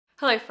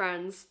Hello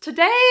friends.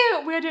 Today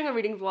we're doing a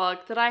reading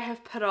vlog that I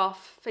have put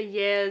off for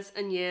years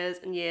and years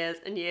and years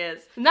and years.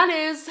 And that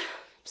is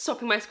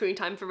stopping my screen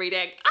time for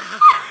reading.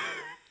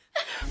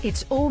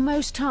 It's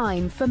almost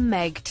time for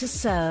Meg to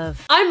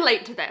serve. I'm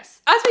late to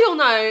this. As we all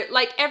know,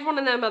 like everyone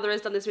and their mother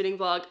has done this reading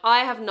vlog.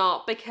 I have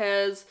not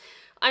because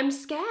I'm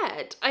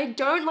scared. I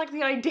don't like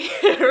the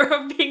idea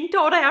of being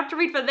told I have to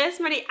read for this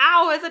many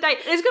hours a day.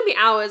 It's gonna be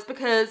hours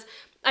because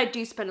I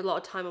do spend a lot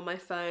of time on my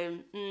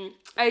phone.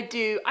 I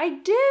do.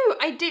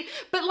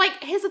 But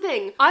like, here's the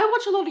thing. I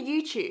watch a lot of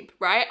YouTube,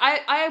 right?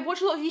 I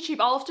watch a lot of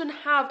YouTube. I'll often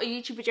have a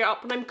YouTube video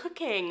up when I'm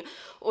cooking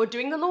or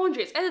doing the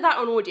laundry. It's either that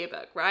or an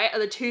audiobook, right? Are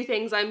the two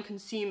things I'm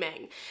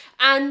consuming.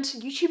 And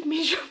YouTube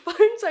means your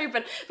phone's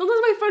open.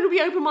 Sometimes my phone will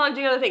be open while I'm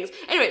doing other things.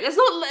 Anyway, let's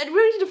not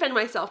really defend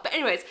myself. But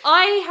anyways,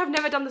 I have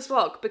never done this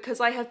vlog because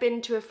I have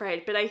been too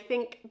afraid, but I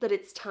think that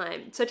it's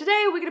time. So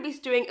today we're gonna be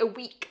doing a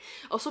week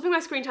of swapping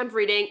my screen time for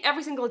reading.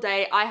 Every single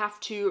day I have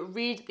to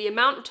read the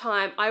amount of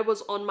time I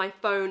was on my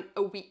phone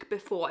a week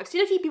before. I've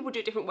seen a few people do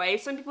it different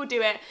ways. Some people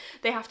do it,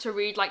 they have to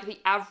read like the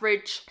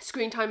average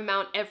screen time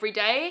amount every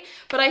day,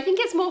 but I think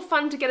it's more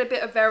fun to get a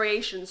bit of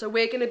variation. So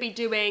we're gonna be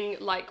doing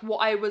like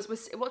what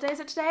day is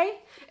it today?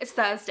 It's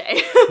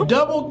Thursday.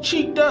 Double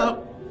cheeked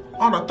up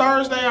on a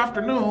Thursday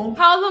afternoon.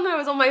 How long I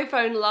was on my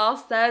phone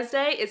last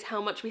Thursday is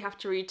how much we have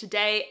to read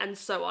today, and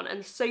so on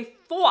and so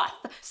forth.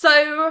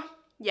 So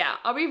yeah,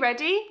 are we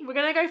ready? We're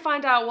gonna go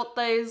find out what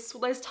those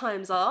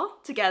times are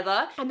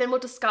together, and then we'll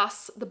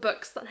discuss the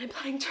books that I'm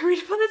planning to read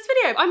for this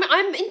video.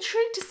 I'm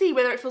intrigued to see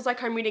whether it feels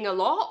like I'm reading a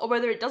lot or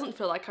whether it doesn't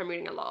feel like I'm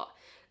reading a lot.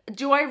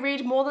 Do I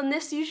read more than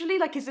this usually?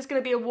 Like, is this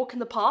gonna be a walk in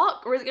the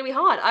park or is it gonna be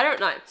hard? I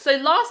don't know. So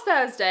last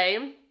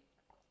Thursday,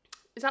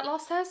 is that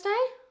last Thursday?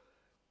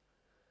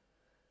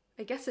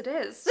 I guess it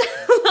is.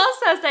 Last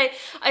Thursday,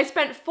 I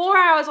spent 4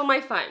 hours on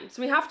my phone.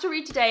 So we have to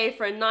read today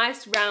for a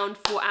nice round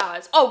 4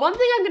 hours. Oh, one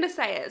thing I'm gonna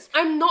say is,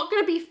 I'm not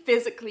gonna be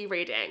physically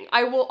reading.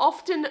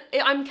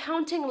 I'm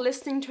counting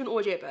listening to an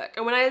audiobook.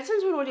 And when I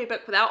listen to an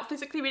audiobook without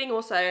physically reading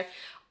also,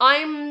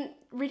 I'm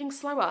reading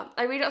slower.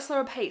 I read at a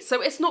slower pace.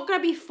 So it's not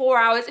gonna be 4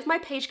 hours. If my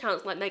page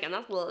counts like Megan,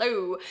 that's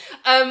low.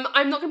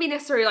 I'm not gonna be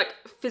necessarily like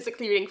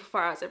physically reading for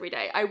 4 hours every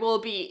day. I will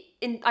be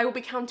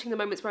counting the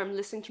moments where I'm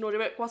listening to an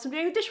audiobook whilst I'm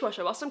doing a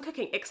dishwasher, whilst I'm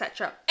cooking,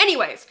 etc.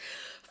 Anyways,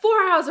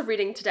 4 hours of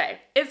reading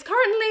today. It's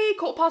currently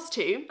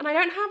 2:15 and I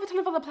don't have a ton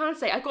of other plans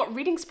today. I've got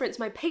reading sprints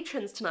with my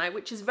patrons tonight,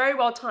 which is very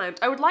well timed.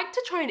 I would like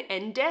to try and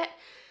end it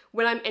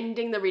when I'm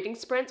ending the reading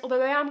sprints,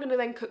 although I am gonna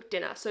then cook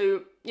dinner.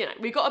 So, you know,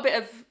 we got a bit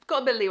of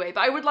leeway,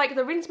 but I would like,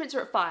 the reading sprints are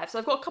at 5, so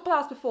I've got a couple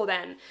hours before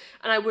then,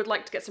 and I would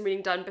like to get some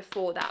reading done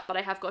before that, but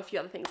I have got a few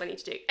other things I need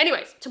to do.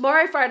 Anyways,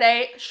 tomorrow,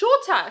 Friday,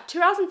 shorter,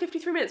 2 hours and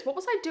 53 minutes. What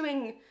was I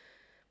doing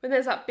when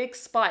there's that big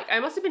spike?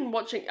 I must have been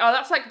watching, oh,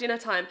 that's like dinner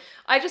time.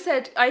 I just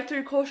said, I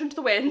threw caution to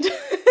the wind,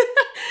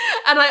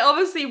 and I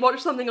obviously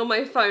watched something on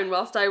my phone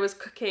whilst I was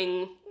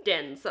cooking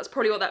dins. That's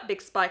probably what that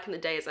big spike in the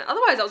day is.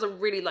 Otherwise, that was a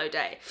really low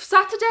day.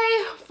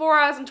 Saturday, 4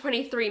 hours and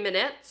 23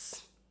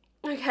 minutes.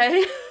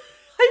 Okay.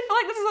 I feel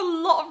like this is a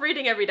lot of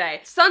reading every day.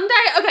 Sunday,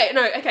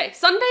 okay.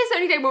 Sunday's the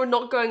only day where we're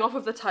not going off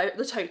of the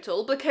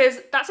total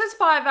because that says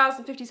 5 hours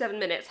and 57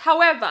 minutes.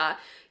 However,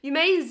 you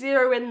may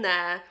zero in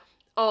there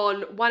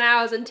on 1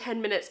 hour and 10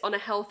 minutes on a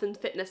health and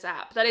fitness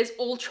app. That is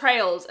all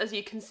trails, as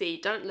you can see.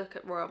 Don't look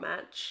at Royal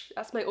Match.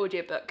 That's my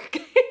audiobook.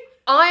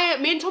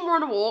 Me and Tom were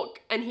on a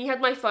walk and he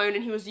had my phone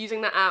and he was using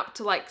that app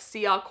to like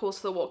see our course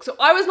for the walk. So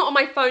I was not on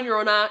my phone, Your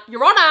Honour.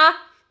 Your Honour!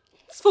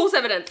 It's false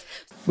evidence.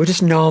 We're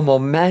just normal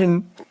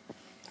men.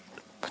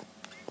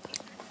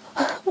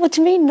 What do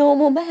you mean,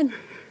 normal men?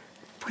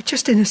 We're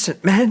just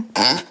innocent men.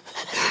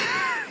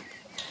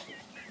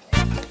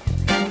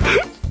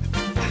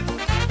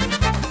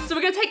 So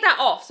we're gonna take that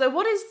off. So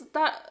what is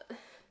that?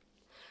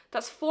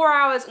 That's 4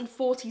 hours and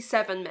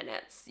 47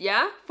 minutes,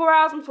 yeah? 4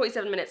 hours and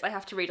 47 minutes I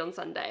have to read on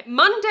Sunday.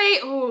 Monday,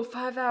 oh,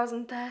 5 hours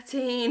and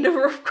 13.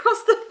 We're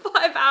across the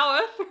 5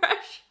 hour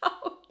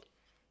threshold.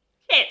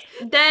 Shit.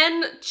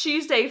 Then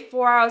Tuesday,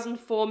 4 hours and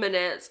 4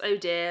 minutes, oh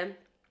dear.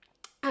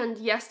 And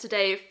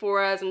yesterday,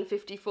 4 hours and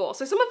 54.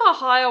 So some of our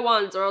higher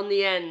ones are on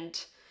the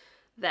end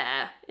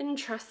there.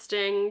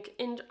 Interesting.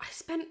 I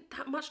spent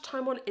that much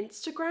time on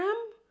Instagram?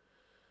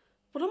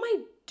 What am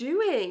I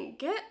doing?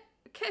 Get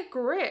a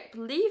grip.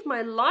 Leave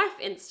my life,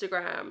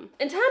 Instagram.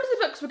 In terms of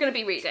the books we're going to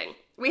be reading,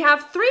 we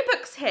have 3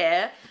 books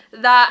here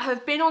that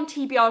have been on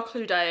TBR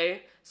Cluedo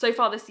so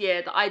far this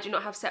year that I do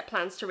not have set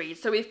plans to read.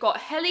 So we've got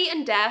Helly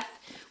and Death,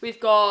 we've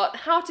got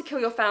How to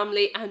Kill Your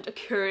Family, and A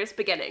Curious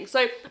Beginning.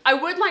 So I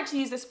would like to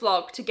use this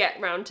vlog to get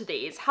round to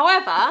these.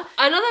 However,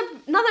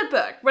 another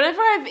book, whenever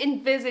I've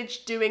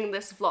envisaged doing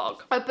this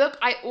vlog, a book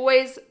I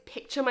always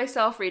picture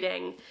myself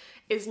reading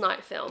is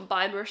Night Film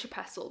by Marisha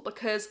Pessl,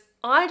 because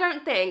I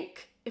don't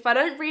think, if I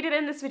don't read it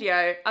in this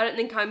video, I don't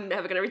think I'm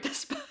ever gonna read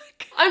this book.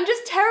 I'm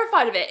just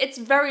terrified of it. It's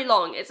very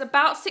long. It's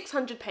about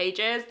 600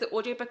 pages. The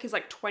audiobook is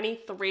like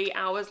 23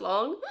 hours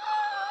long.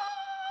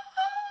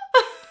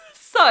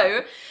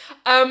 So,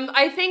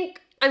 I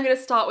think I'm gonna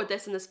start with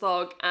this in this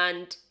vlog,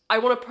 and I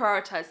want to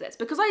prioritize this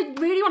because I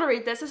really want to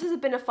read this. This has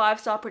been a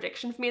 5-star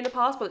prediction for me in the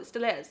past, but it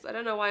still is. I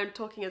don't know why I'm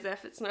talking as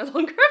if it's no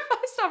longer a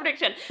 5-star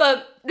prediction,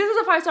 but this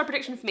is a 5-star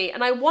prediction for me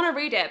and I want to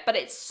read it, but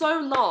it's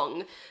so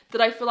long that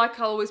I feel like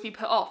I'll always be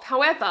put off.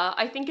 However,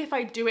 I think if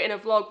I do it in a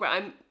vlog where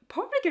I'm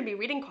probably going to be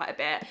reading quite a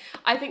bit,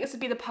 I think this would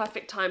be the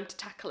perfect time to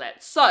tackle it.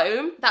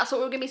 So that's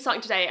what we're going to be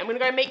starting today. I'm going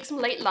to go make some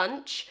late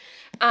lunch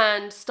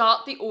and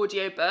start the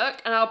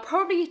audiobook, and I'll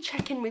probably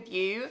check in with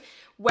you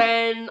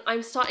when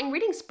I'm starting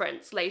reading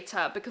sprints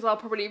later, because I'll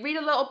probably read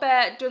a little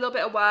bit, do a little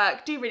bit of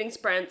work, do reading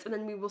sprints, and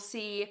then we will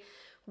see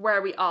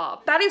where we are.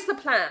 That is the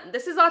plan.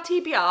 This is our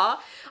TBR.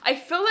 I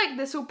feel like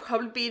this will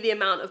probably be the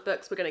amount of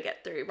books we're going to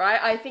get through, right?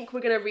 I think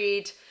we're going to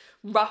read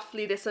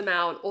roughly this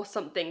amount or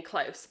something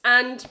close.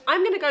 And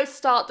I'm gonna go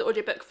start the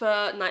audiobook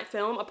for Night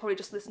Film. I'll probably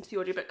just listen to the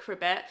audiobook for a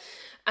bit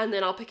and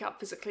then I'll pick it up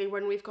physically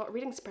when we've got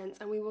reading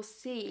sprints and we will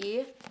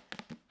see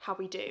how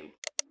we do.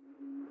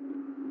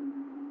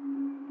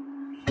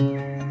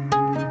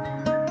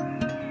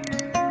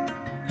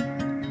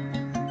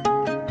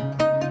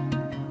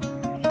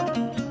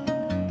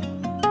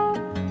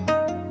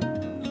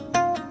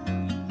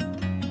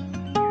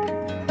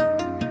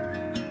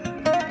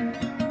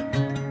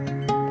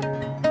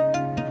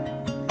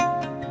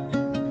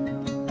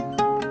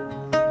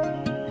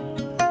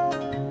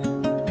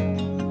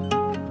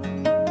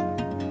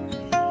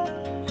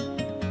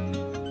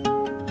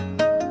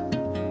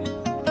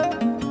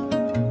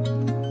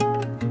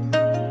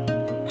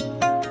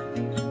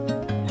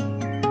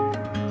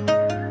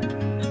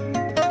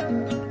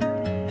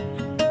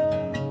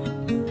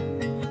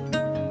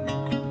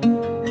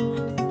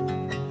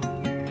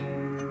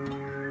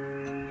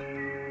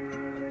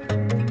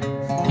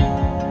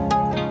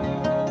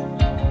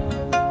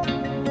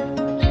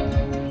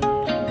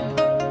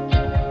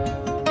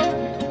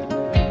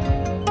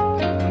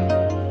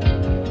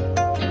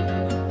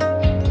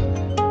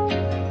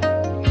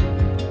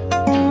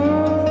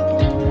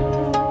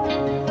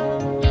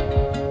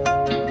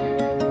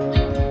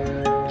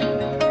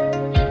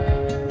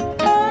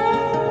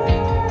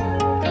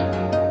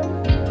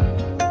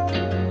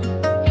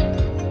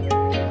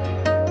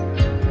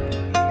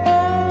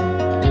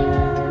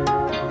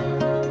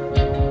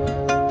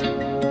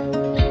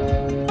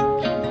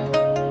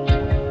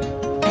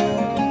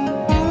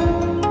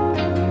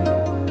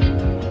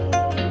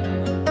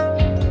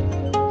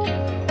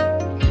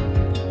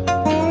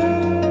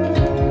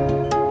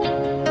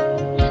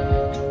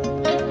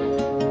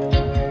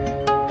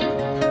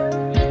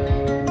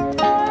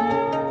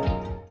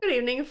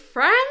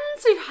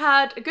 Friends, we've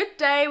had a good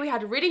day. We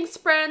had reading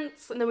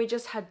sprints and then we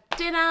just had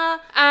dinner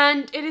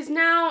and it is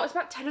now, it's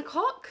about 10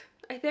 o'clock,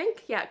 I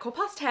think. Yeah,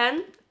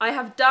 10:15. I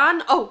have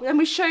done, oh, let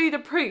me show you the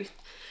proof.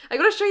 I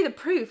gotta show you the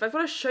proof. I've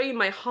gotta show you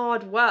my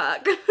hard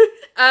work.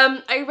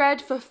 I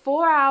read for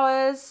 4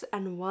 hours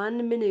and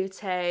 1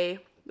 minute. It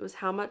was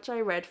how much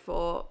I read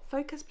for.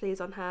 Focus please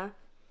on her.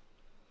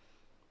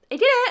 I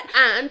did it!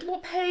 And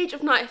what page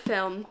of Night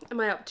Film am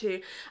I up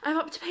to? I'm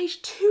up to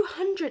page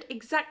 200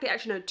 exactly,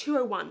 actually no,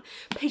 201.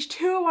 Page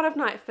 201 of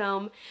Night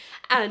Film,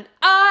 and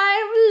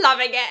I'm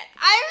loving it!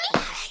 I'm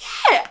loving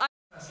it!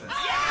 Yes!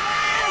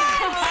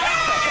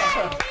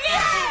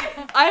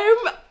 I'm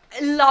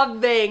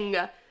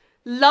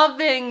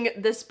loving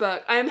this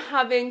book. I'm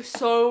having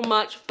so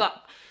much fun.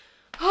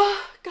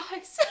 Oh,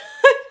 guys,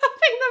 I'm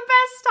having the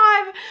best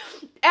time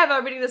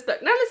ever reading this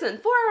book. Now listen,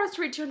 4 hours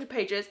to read 200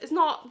 pages is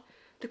not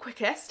the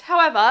quickest.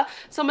 However,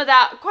 some of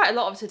that, quite a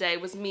lot of today,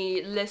 was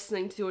me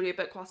listening to the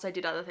audiobook whilst I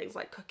did other things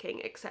like cooking,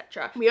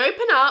 etc. We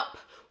open up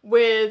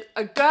with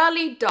a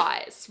girlie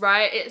dies,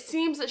 right? It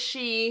seems that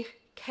she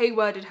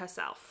K-worded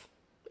herself,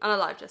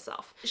 unalived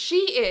herself.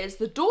 She is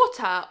the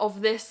daughter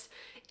of this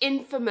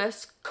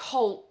infamous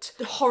cult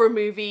horror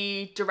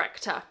movie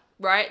director,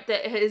 right,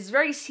 that is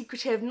very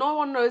secretive. No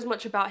one knows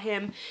much about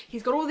him.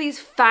 He's got all these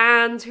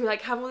fans who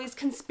like have all these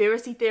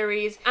conspiracy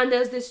theories, and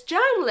there's this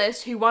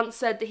journalist who once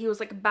said that he was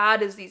like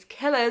bad as these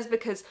killers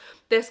because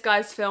this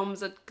guy's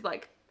films are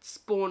like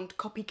spawned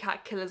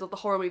copycat killers of the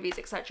horror movies,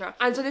 etc.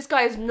 And so this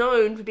guy is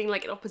known for being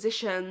like in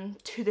opposition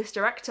to this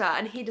director,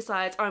 and he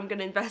decides, I'm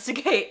gonna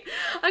investigate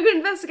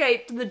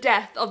the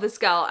death of this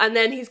girl. And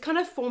then he's kind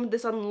of formed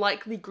this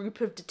unlikely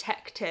group of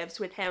detectives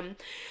with him,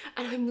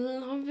 and I'm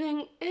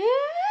loving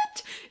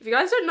it. If you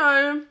guys don't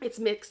know, it's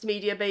mixed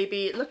media,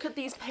 baby. Look at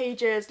these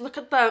pages, look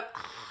at the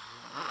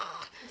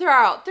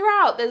throughout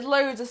there's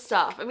loads of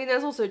stuff. I mean,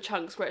 there's also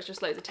chunks where it's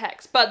just loads of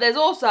text, but there's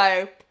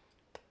also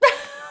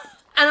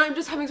and I'm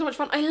just having so much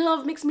fun. I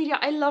love mixed media.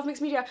 I love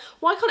mixed media.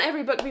 Why can't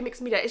every book be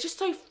mixed media? It's just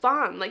so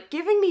fun. Like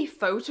giving me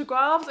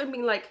photographs and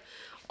being like,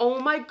 oh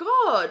my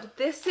God,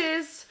 this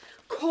is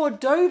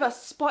Cordova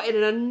spotted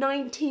in a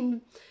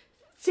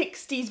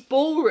 1960s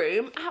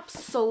ballroom.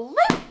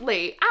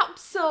 Absolutely,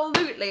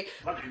 absolutely.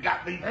 Fucking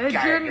got me It's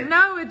gagging.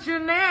 no, it's your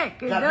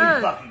neck. It Got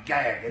does. me fucking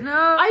gagging.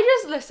 No. I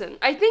just, listen,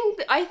 I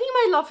think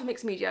my love for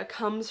mixed media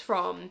comes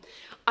from,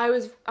 I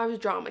was a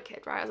drama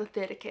kid, right? I was a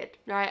theatre kid,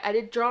 right? I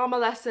did drama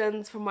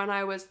lessons from when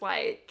I was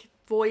like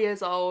 4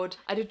 years old.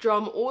 I did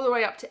drama all the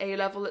way up to A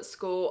level at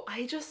school.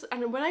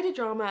 And when I did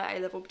drama at A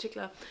level in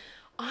particular,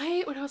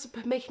 when I was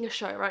making a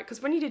show, right?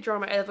 Because when you did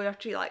drama at A level, you have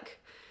to like,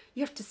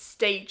 you have to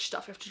stage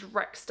stuff, you have to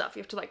direct stuff,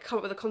 you have to like come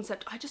up with a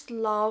concept. I just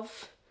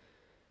love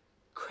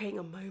creating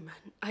a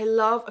moment. I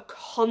love a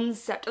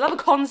concept. I love a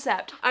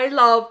concept. I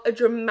love a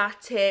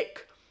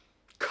dramatic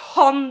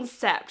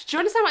concept. Do you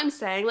understand what I'm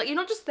saying? Like, you're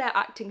not just there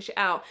acting shit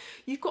out.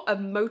 You've got a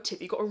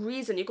motive, you've got a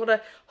reason, you've got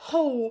a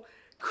whole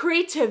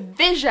creative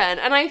vision,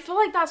 and I feel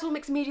like that's what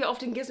mixed media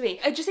often gives me.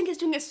 I just think it's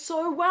doing it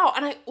so well,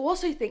 and I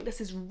also think this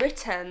is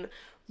written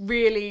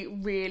really,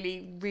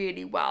 really,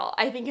 really well.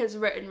 I think it's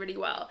written really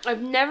well.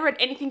 I've never read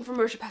anything from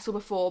Marisha Pestle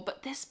before,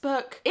 but this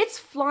book, it's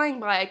flying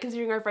by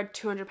considering I've read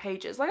 200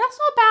 pages. Like, that's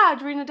not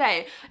bad reading a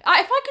day. If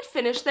I could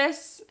finish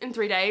this in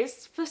 3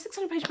 days for a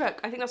 600-page book,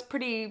 I think that's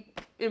pretty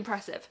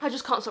impressive. I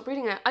just can't stop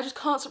reading it. I just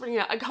can't stop reading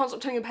it. I can't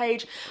stop turning a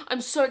page.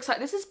 I'm so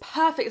excited. This is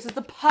perfect. This is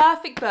the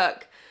perfect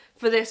book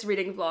for this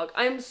reading vlog.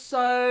 I am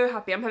so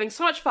happy. I'm having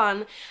so much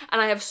fun,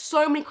 and I have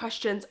so many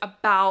questions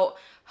about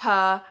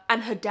her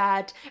and her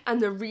dad and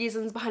the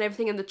reasons behind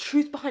everything and the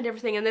truth behind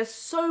everything, and there's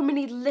so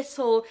many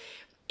little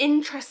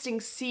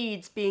interesting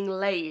seeds being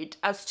laid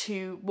as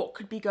to what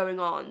could be going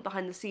on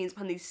behind the scenes,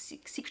 behind these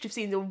secretive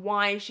scenes, and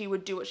why she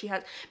would do what she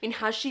has. I mean,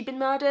 has she been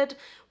murdered?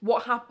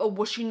 What happened? Or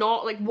was she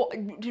not? Like, what?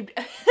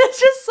 There's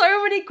just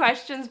so many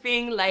questions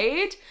being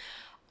laid.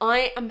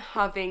 I am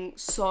having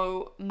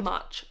so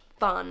much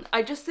fun.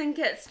 I just think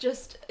it's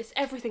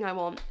everything I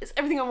want. It's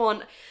everything I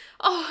want.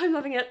 Oh, I'm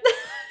loving it.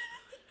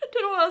 I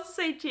don't know what else to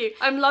say to you.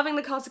 I'm loving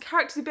the cast of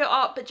characters we built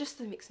up, but just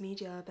the mixed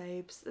media,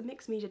 babes. The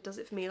mixed media does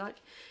it for me. Like,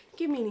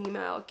 give me an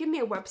email, give me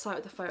a website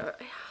with a photo.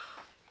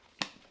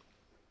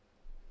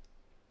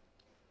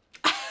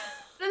 I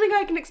don't think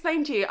I can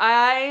explain to you.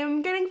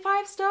 I'm getting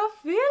 5-star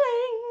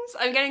feelings.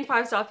 I'm getting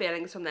 5-star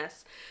feelings from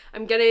this.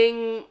 I'm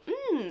getting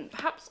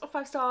perhaps a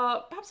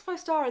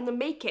 5-star in the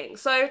making.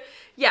 So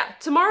yeah,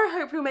 tomorrow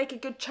hopefully we'll make a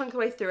good chunk of the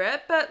way through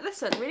it. But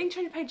listen, reading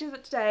 200 pages of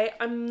it today,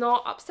 I'm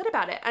not upset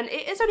about it. And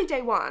it is only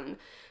day 1.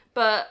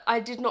 But I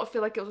did not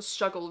feel like it was a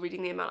struggle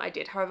reading the amount I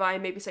did. However, I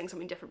may be saying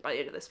something different by the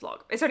end of this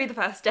vlog. It's only the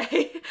first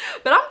day,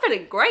 but I'm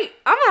feeling great.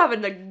 I'm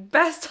having the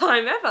best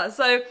time ever.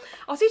 So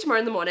I'll see you tomorrow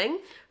in the morning,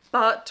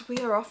 but we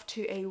are off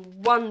to a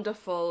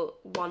wonderful,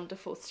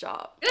 wonderful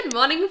start. Good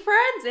morning,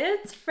 friends.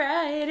 It's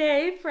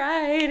Friday.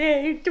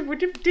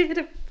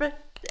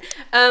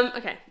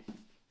 Okay.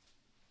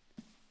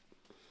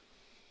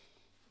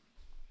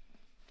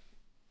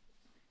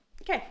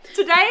 Okay,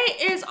 today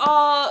is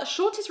our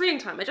shortest reading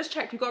time. I just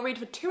checked, we've got to read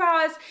for 2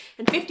 hours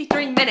and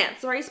 53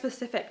 minutes. Very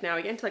specific now,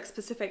 we're getting to like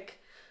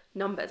specific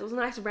numbers. It was a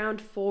nice round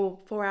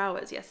 4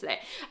 hours yesterday.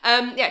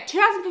 Yeah, 2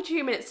 hours and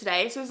 53 minutes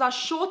today. So it's our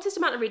shortest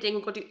amount of reading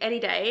we've got to do any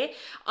day.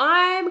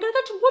 I'm gonna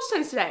go to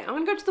Waterstones today. I'm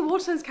gonna go to the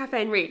Waterstones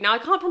Cafe and read. Now I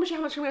can't promise you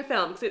how much I'm gonna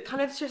film because it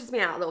kind of stresses me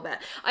out a little bit.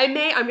 I'm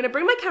gonna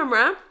bring my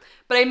camera,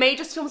 but I may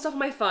just film stuff on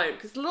my phone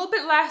because it's a little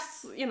bit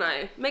less, you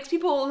know, makes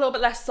people a little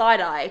bit less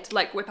side-eyed to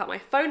like whip out my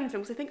phone and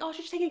film because they think, oh,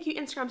 she's just taking a cute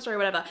Instagram story or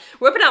whatever.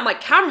 Whipping out my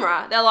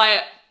camera, they're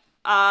like,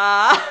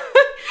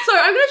 So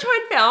I'm gonna try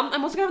and film.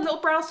 I'm also gonna have a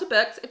little browse for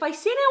books. If I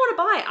see any I wanna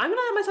buy, I'm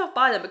gonna let myself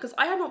buy them because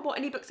I have not bought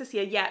any books this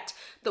year yet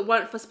that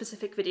weren't for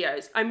specific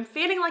videos. I'm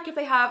feeling like if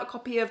they have a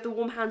copy of The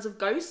Warm Hands of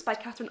Ghosts by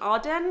Catherine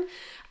Arden,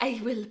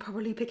 I will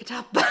probably pick it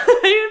up.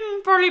 I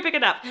will probably pick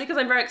it up because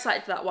I'm very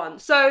excited for that one.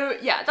 So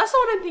yeah, that's the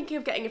one I'm thinking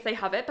of getting if they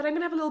have it, but I'm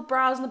gonna have a little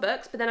browse in the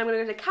books, but then I'm gonna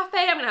go to a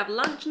cafe, I'm gonna have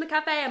lunch in the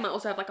cafe, I might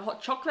also have like a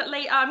hot chocolate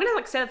later. I'm gonna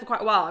like stay there for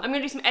quite a while. I'm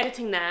gonna do some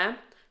editing there.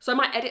 So I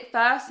might edit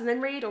first and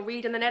then read, or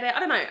read and then edit. I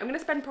don't know. I'm gonna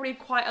spend probably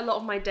quite a lot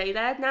of my day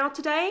there now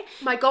today.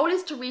 My goal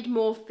is to read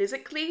more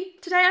physically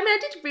today. I mean, I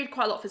did read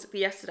quite a lot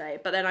physically yesterday,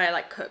 but then I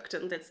like cooked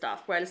and did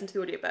stuff where I listened to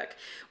the audiobook.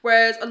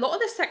 Whereas a lot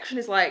of this section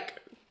is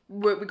like,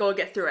 we gotta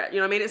get through it, you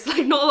know what I mean? It's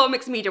like not a lot of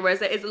mixed media, whereas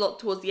there is a lot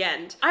towards the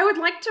end. I would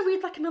like to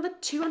read like another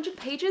 200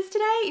 pages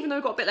today, even though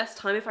we've got a bit less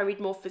time. If I read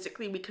more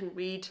physically, we can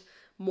read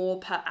more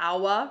per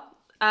hour.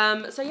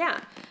 So yeah,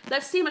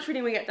 let's see how much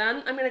reading we get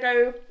done. I'm gonna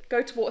go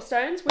to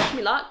Waterstones, wish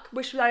me luck,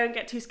 wish I don't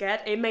get too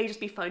scared. It may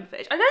just be phone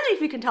footage. I don't know if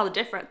you can tell the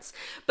difference,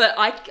 but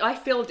I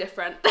feel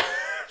different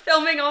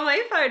filming on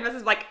my phone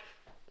versus like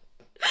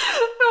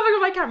filming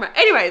on my camera.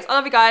 Anyways, I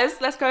love you guys.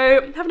 Let's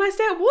go have a nice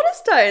day at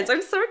Waterstones.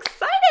 I'm so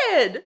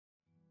excited.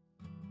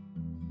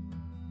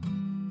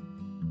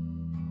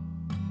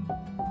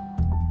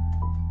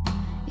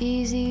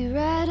 Easy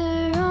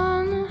rider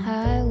on the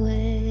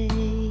highway,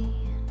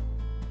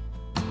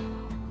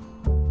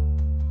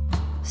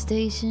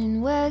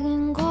 station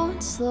wagon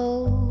going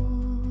slow,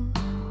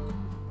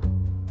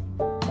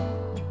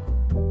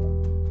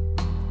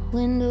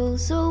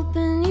 windows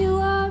open, you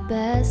are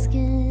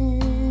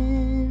basking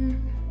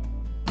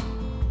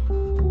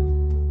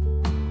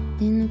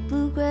in the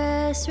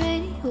bluegrass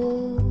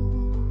radio.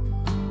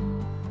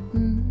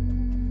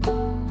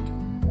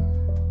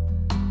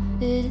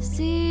 It is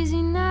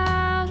easy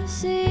now to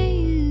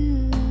see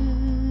you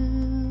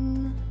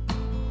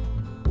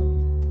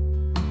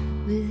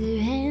with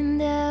your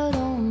hand out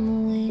on the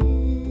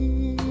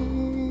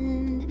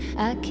wind.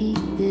 I keep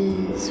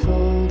this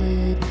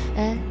folded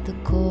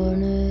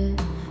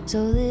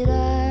so that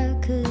I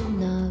could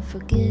not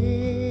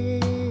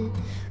forget.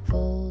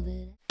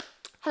 Folded.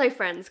 Hello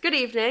friends, good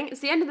evening. It's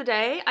the end of the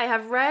day. I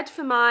have read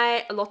for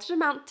my allotted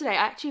amount today.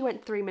 I actually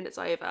went 3 minutes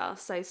over,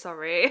 so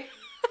sorry. I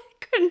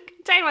couldn't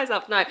contain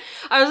myself. No,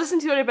 I was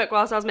listening to the audiobook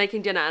whilst I was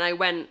making dinner and I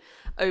went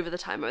over the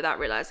timer without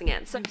realising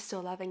it. So I'm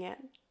still loving it.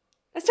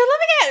 I'm still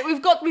loving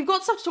it. We've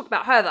got stuff to talk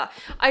about. However,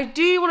 I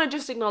do want to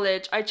just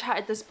acknowledge I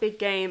chatted this big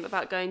game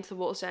about going to the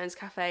Waterstones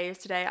cafe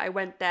yesterday. I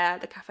went there,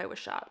 the cafe was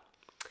shut.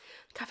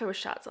 The cafe was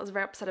shut, so I was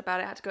very upset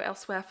about it. I had to go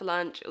elsewhere for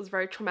lunch. It was a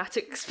very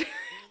traumatic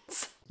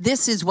experience.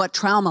 This is what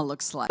trauma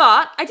looks like.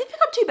 But I did pick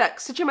up 2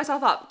 books to cheer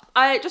myself up.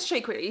 Just to show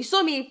you quickly, you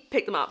saw me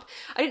pick them up.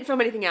 I didn't film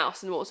anything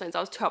else in the Waterstones.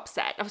 I was too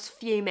upset. I was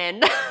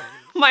fuming.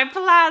 My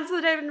plans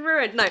had been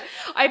ruined. No,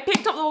 I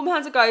picked up The Warm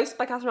Hands of Ghosts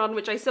by Catherine Arden,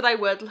 which I said I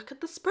would. Look at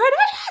the spread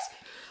images.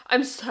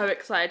 I'm so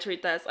excited to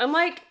read this. I'm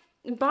like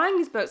buying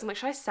these books. I'm like,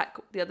 should I sack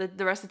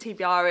the rest of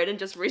TBR in and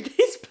just read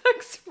these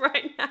books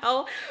right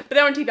now? But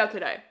they're on TBR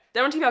Cluedo.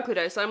 They're on TBR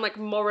Cluedo, so I'm like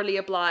morally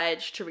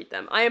obliged to read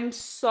them. I am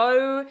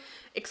so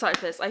excited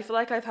for this. I feel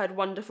like I've heard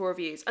wonderful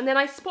reviews. And then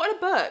I spotted a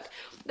book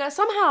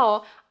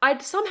that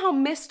I'd somehow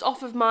missed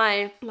off of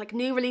my like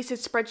new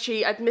releases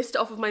spreadsheet. I'd missed it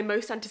off of my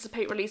most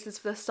anticipated releases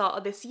for the start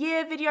of this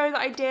year video that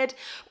I did.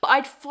 But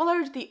I'd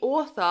followed the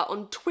author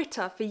on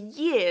Twitter for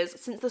years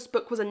since this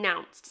book was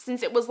announced.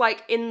 Since it was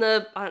like in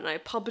the, I don't know,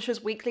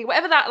 Publishers Weekly,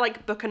 whatever that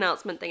like book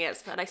announcement thing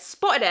is. And I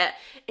spotted it.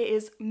 It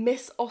is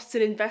Miss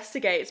Austen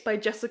Investigates by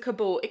Jessica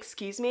Ball.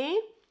 Excuse me?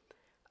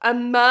 A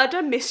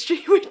murder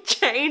mystery with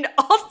Jane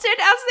Austen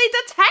as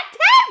the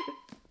detective?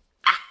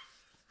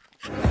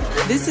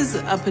 This is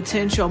a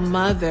potential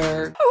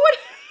mother. What?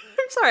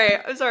 I'm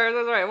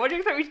sorry. What do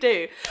you expect me to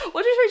do?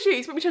 What do you expect me to do? You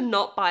expect me to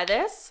not buy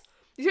this?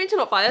 You expect me to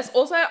not buy this?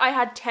 Also, I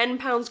had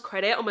 £10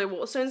 credit on my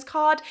Waterstones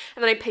card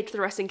and then I paid for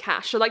the rest in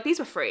cash. So like, these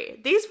were free.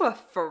 These were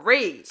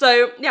free.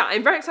 So yeah,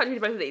 I'm very excited to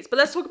read both of these. But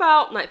let's talk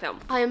about Night Film.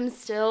 I am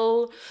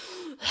still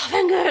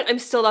loving it. I'm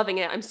still loving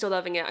it. I'm still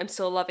loving it. I'm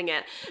still loving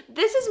it.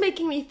 This is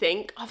making me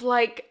think of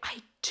like,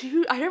 I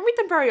don't read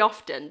them very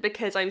often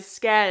because I'm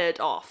scared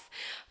off,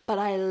 but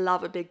I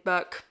love a big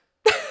book.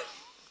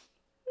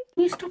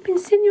 Can you stop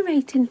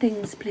insinuating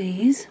things,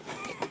 please?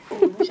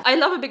 I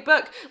love a big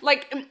book.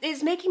 Like,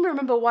 it's making me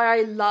remember why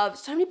I love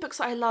so many books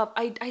that I love.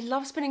 I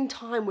love spending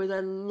time with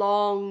a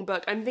long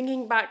book. I'm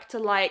thinking back to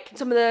like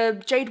some of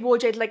the Jade War,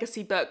 Jade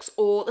Legacy books,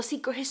 or The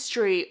Secret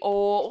History,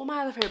 or all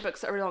my other favourite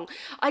books that are really long.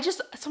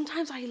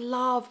 Sometimes I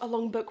love a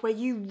long book where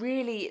you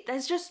really,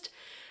 there's just,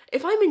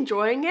 if I'm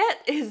enjoying it,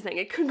 here's the thing,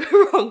 it could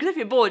go wrong, because if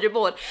you're bored, you're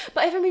bored.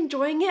 But if I'm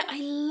enjoying it, I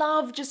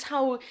love just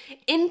how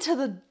into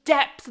the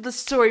depth of the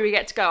story we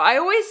get to go. I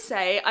always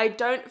say,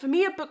 for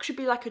me, a book should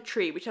be like a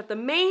tree. We should have the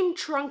main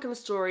trunk of the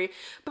story,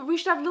 but we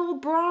should have little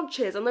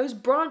branches, and those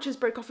branches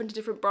break off into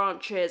different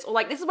branches. Or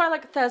like, this is why I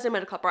like Thursday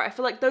Murder Club, right? I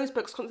feel like those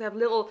books constantly have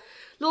little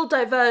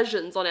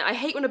diversions on it. I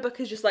hate when a book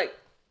is just like,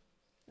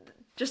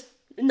 just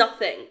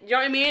nothing. You know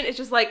what I mean? It's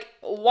just like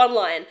one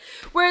line.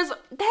 Whereas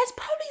there's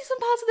probably some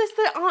parts of this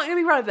that aren't going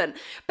to be relevant,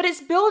 but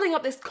it's building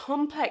up this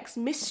complex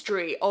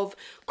mystery of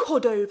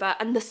Cordova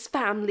and this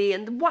family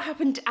and what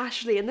happened to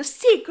Ashley and the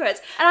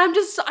secrets. And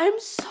I'm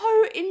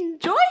so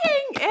enjoying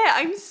it.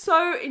 I'm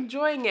so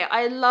enjoying it.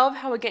 I love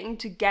how we're getting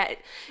to get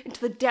into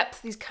the depth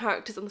of these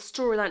characters and the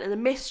storyline and the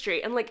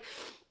mystery, and like,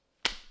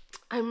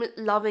 I'm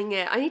loving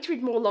it. I need to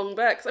read more long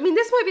books. I mean,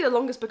 this might be the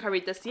longest book I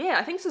read this year.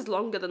 I think this is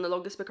longer than the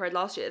longest book I read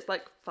last year. It's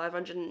like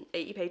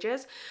 580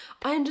 pages.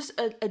 I'm just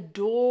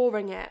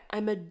adoring it.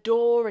 I'm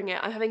adoring it.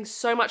 I'm having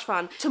so much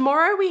fun.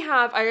 Tomorrow we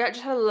have, I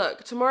just had a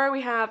look. Tomorrow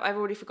we have, I've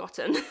already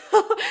forgotten.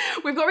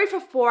 We've got to read for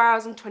 4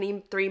 hours and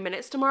 23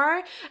 minutes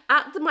tomorrow.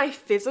 At my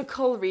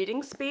physical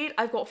reading speed,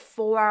 I've got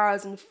 4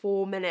 hours and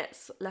 4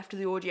 minutes left of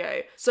the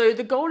audio. So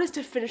the goal is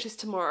to finish this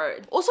tomorrow.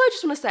 Also, I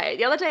just want to say,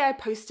 the other day I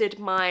posted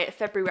my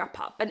February wrap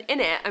up, and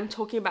in it, I'm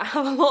talking about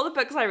how a lot of the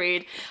books I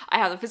read, I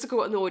have the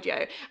physical and the audio,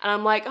 and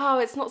I'm like, oh,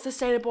 it's not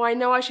sustainable. I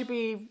know I should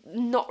be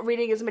not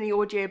reading as many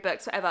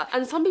audiobooks, whatever.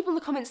 And some people in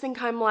the comments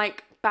think I'm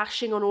like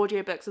bashing on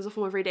audiobooks as a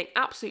form of reading.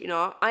 Absolutely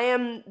not. I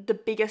am the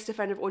biggest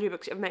defender of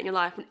audiobooks you've ever met in your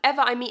life.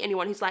 Whenever I meet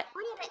anyone who's like,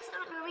 audiobooks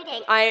aren't real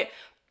reading, I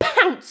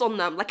pounce on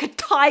them like a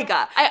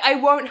tiger. I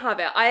won't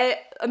have it.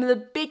 I'm the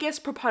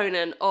biggest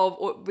proponent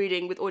of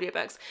reading with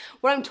audiobooks.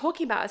 What I'm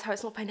talking about is how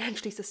it's not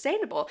financially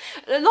sustainable.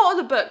 A lot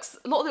of the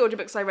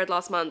audiobooks I read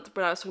last month,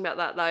 when I was talking about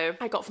that though,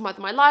 I got from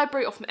either my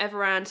library or from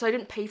Everand, so I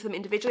didn't pay for them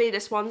individually.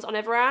 This one's on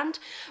Everand.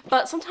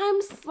 But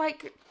sometimes,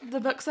 like,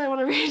 the books I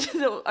want to read,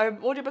 the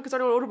audiobook is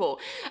only on Audible,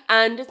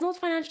 and it's not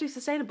financially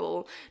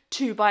sustainable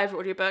to buy every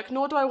audiobook,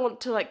 nor do I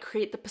want to, like,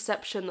 create the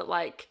perception that,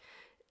 like,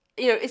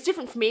 you know, it's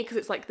different for me because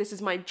it's like, this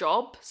is my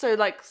job, so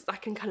like I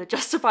can kind of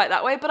justify it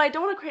that way, but I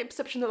don't want to create a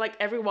perception that like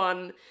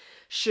everyone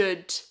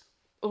should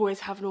always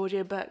have an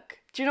audiobook.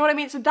 Do you know what I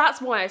mean? So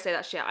that's why I say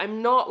that shit.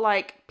 I'm not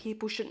like,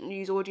 people shouldn't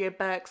use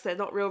audiobooks, they're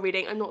not real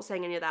reading. I'm not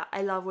saying any of that.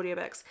 I love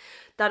audiobooks.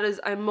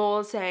 I'm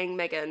more saying,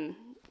 Megan,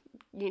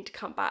 you need to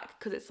come back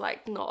because it's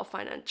like not a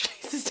financially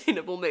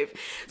sustainable move.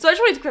 So I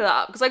just wanted to clear that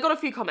up because I got a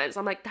few comments.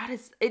 I'm like,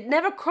 it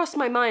never crossed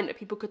my mind that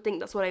people could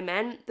think that's what I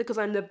meant because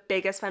I'm the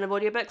biggest fan of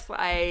audiobooks, but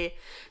I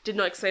did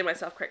not explain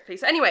myself correctly.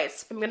 So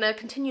anyways, I'm gonna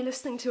continue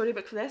listening to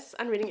audiobook for this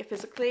and reading it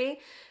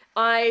physically.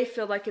 I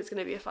feel like it's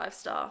gonna be a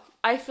 5-star.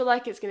 I feel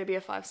like it's gonna be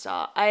a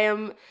 5-star. I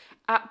am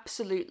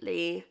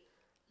absolutely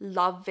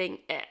loving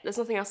it. There's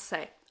nothing else to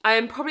say. I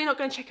am probably not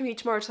gonna check in with you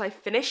tomorrow until I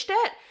finished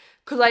it.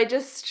 Because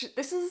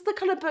this is the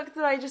kind of book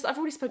that I've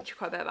already spoken to you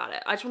quite a bit about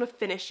it. I just want to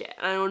finish it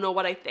and I don't know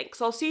what I think.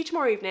 So I'll see you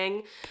tomorrow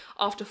evening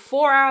after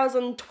 4 hours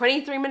and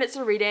 23 minutes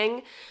of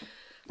reading.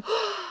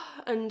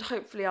 And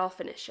hopefully I'll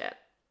finish it.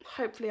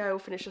 Hopefully I will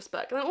finish this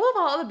book. And then all of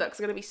our other books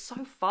are going to be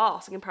so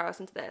fast in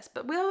comparison to this.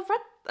 But we'll have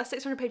read a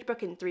 600-page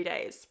book in 3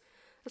 days.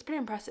 That's pretty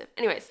impressive.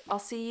 Anyways, I'll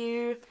see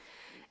you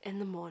in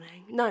the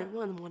morning. No,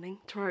 not in the morning.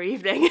 Tomorrow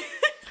evening.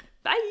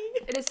 Bye.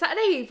 It is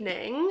Saturday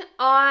evening.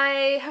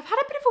 I have had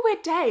a bit of a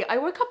weird day. I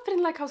woke up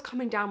feeling like I was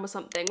coming down with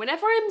something.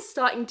 Whenever I'm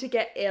starting to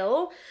get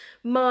ill,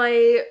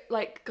 my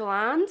like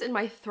glands in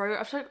my throat,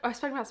 I've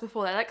spoken about this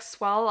before, they like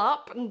swell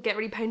up and get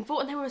really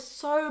painful, and they were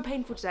so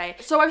painful today.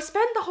 So I've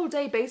spent the whole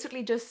day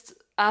basically just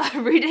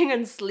reading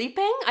and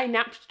sleeping. I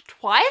napped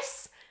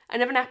twice. I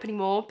never nap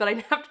anymore, but I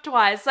napped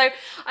twice. So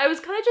I was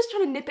kind of just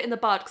trying to nip it in the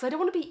bud because I don't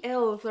want to be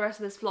ill for the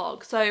rest of this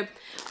vlog. So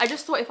I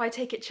just thought if I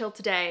take it chill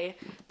today,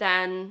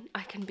 then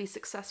I can be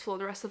successful in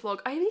the rest of the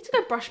vlog. I need to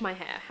go brush my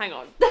hair. Hang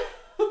on.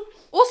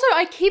 Also,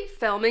 I keep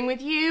filming with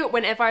you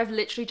whenever I've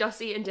literally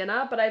just eaten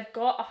dinner, but I've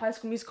got a High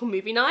School Musical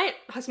movie night,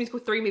 High School Musical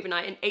 3 movie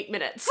night in 8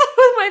 minutes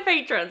with my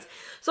patrons.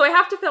 So I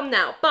have to film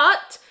now,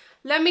 but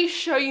let me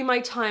show you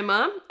my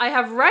timer. I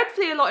have read for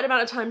the allotted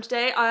amount of time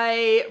today.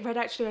 I read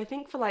actually, I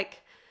think for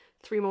like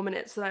 3 more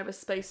minutes than I was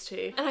supposed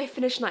to. And I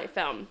finished night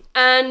film.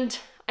 And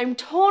I'm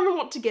torn on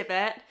what to give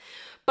it,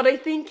 but I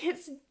think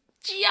it's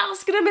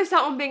just gonna miss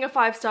out on being a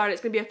 5-star and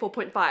it's gonna be a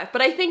 4.5.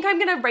 But I think I'm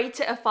gonna rate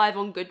it a 5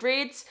 on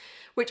Goodreads,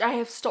 which I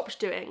have stopped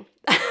doing.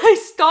 I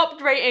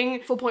stopped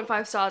rating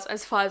 4.5 stars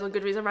as 5s on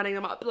Goodreads and running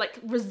them up, like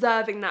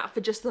reserving that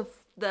for just the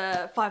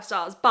 5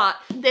 stars. But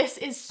this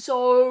is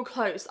so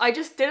close. I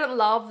just didn't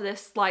love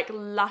this like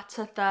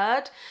latter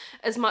third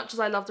as much as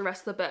I love the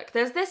rest of the book.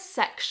 There's this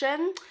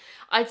section,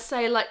 I'd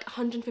say like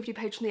 150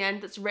 pages from the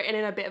end, that's written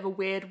in a bit of a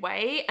weird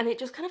way, and it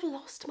just kind of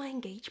lost my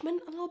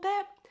engagement a little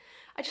bit.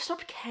 I just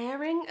stopped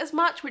caring as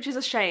much, which is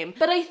a shame.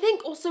 But I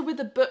think also with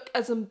a book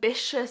as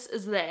ambitious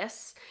as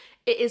this,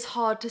 it is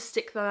hard to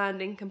stick the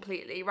landing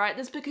completely, right?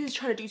 This book is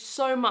trying to do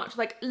so much.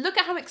 Like, look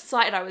at how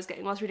excited I was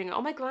getting while I was reading it.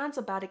 Oh, my glands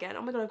are bad again.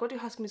 Oh my god, I've got to do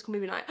High School Musical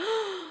movie night.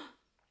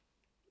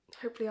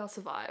 Hopefully I'll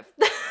survive.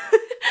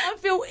 I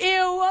feel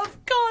ill. I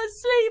can't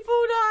sleep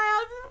all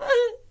night.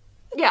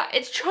 Yeah,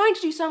 it's trying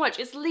to do so much.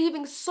 It's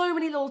leaving so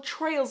many little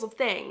trails of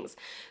things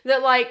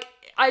that, like,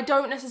 I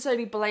don't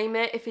necessarily blame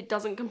it if it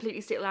doesn't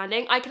completely stick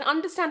landing. I can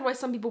understand why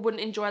some people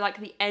wouldn't enjoy,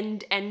 like, the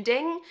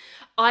ending.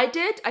 I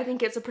did. I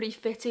think it's a pretty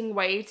fitting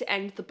way to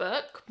end the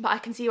book, but I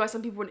can see why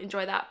some people wouldn't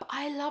enjoy that. But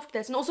I loved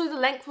this, and also the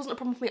length wasn't a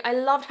problem for me. I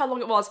loved how long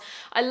it was.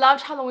 I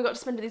loved how long we got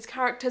to spend with these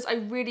characters. I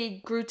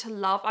really grew to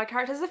love our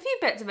characters. There's a few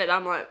bits of it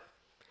I'm like,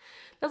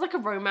 there's like a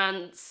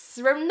romance,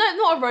 no,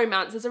 not a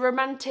romance, there's a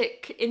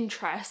romantic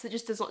interest that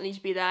just does not need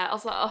to be there. I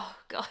was like, oh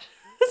god,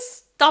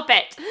 stop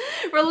it.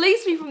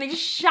 Release me from these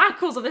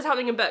shackles of this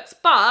happening in books.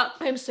 But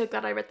I'm so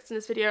glad I read this in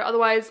this video,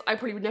 otherwise I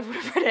probably would never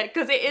have read it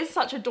because it is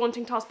such a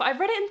daunting task, but I've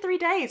read it in 3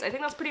 days. I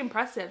think that's pretty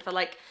impressive for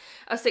like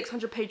a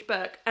 600-page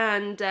book,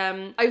 and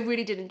I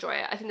really did enjoy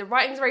it. I think the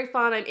writing's very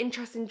fun. I'm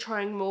interested in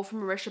trying more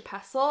from Marisha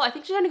Pessel. I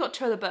think she's only got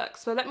 2 other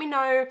books, so let me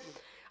know.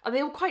 Are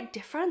they all quite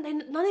different?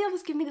 None of the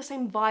others give me the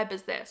same vibe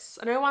as this.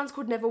 I know one's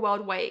called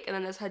Neverworld Wake, and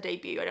then there's her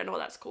debut. I don't know what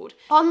that's called.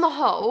 On the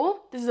whole,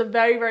 this is a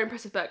very, very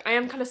impressive book. I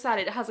am kind of sad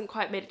it hasn't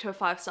quite made it to a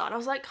 5-star. And I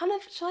was like, kind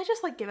of, should I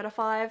just like give it a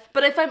 5?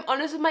 But if I'm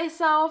honest with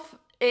myself,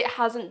 it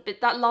hasn't been.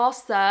 That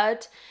last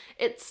third,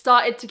 it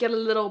started to get a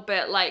little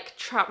bit like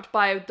trapped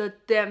by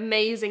the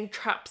amazing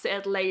traps it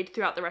had laid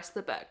throughout the rest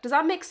of the book. Does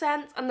that make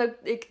sense? And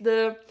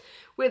the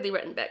weirdly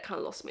written bit kind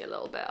of lost me a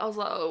little bit. I was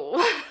like,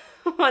 oh.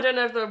 I don't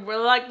know if the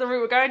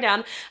route we're going down,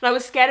 and I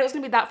was scared it was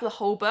gonna be that for the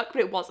whole book, but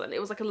it wasn't. It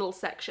was like a little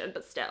section,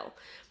 but still,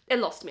 it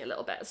lost me a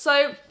little bit.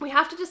 So we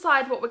have to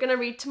decide what we're gonna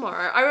read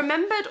tomorrow. I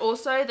remembered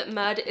also that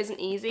Murder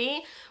Isn't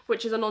Easy,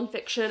 which is a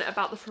non-fiction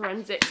about the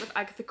forensics of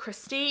Agatha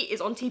Christie,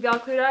 is on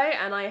TBR Cluedo,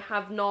 and I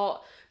have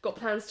not got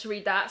plans to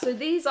read that. So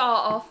these are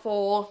our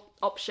 4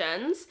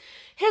 options.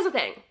 Here's the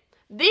thing.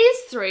 These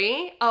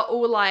 3 are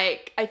all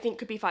like, I think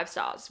could be 5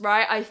 stars,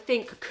 right? I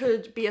think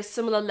could be a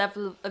similar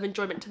level of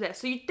enjoyment to this.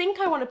 So you'd think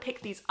I want to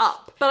pick these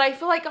up. But I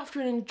feel like after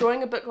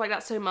enjoying a book like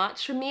that so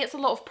much, for me it's a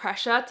lot of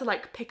pressure to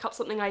like pick up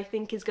something I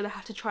think is going to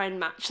have to try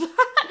and match that.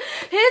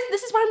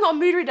 This is why I'm not a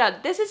mood reader.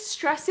 This is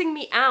stressing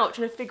me out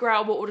trying to figure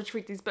out what order to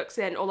read these books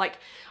in, or like,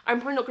 I'm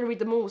probably not going to read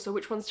them all, so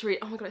which ones to read.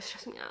 Oh my god, it's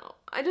stressing me out.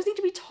 I just need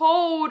to be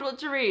told what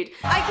to read.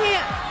 I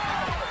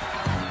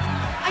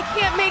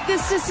can't make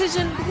this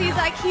decision. Please,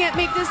 I can't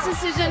make this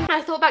decision.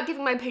 I thought about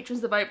giving my patrons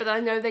the vote, but I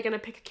know they're going to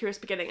pick A Curious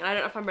Beginning, and I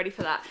don't know if I'm ready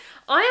for that.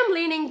 I am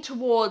leaning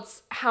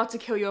towards How to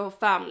Kill Your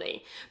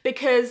Family,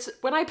 because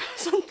when I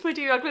put on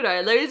Twitter,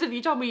 loads of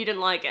you told me you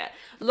didn't like it.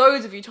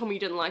 Loads of you told me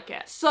you didn't like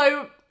it.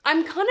 So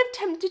I'm kind of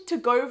tempted to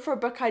go for a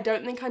book I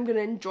don't think I'm going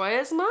to enjoy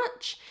as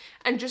much,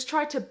 and just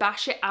try to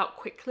bash it out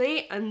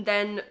quickly and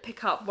then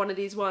pick up one of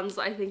these ones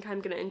that I think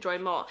I'm going to enjoy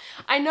more.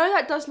 I know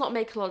that does not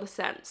make a lot of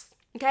sense.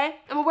 Okay,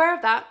 I'm aware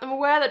of that. I'm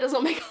aware that does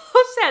not make a lot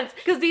of sense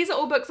because these are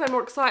all books I'm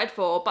more excited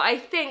for, but I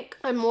think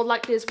I'm more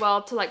likely as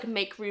well to like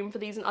make room for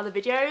these in other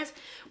videos,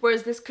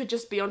 whereas this could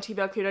just be on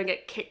TBR Cluedo and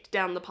get kicked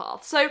down the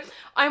path. So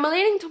I'm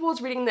leaning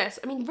towards reading this.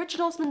 I mean,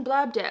 Richard Osman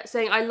blurbed it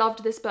saying, I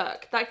loved this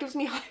book. That gives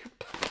me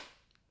hope.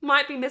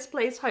 Might be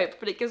misplaced hope,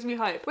 but it gives me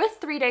hope. We're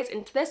 3 days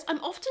into this.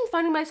 I'm often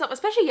finding myself,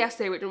 especially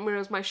yesterday when it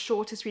was my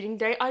shortest reading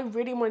day, I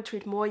really wanted to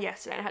read more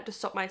yesterday and I had to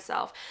stop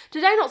myself.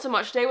 Today, not so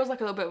much. Today was like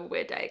a little bit of a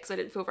weird day because I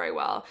didn't feel very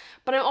well.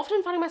 But I'm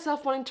often finding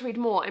myself wanting to read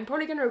more. I'm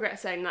probably going to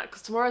regret saying that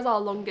because tomorrow's our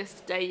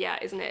longest day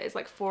yet, isn't it? It's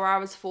like 4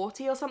 hours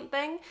 40 or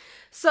something.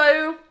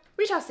 So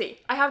we shall see.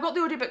 I have got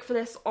the audiobook for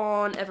this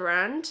on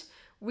Everand.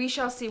 We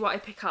shall see what I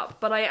pick up,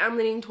 but I am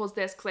leaning towards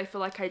this because I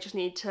feel like I just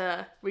need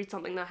to read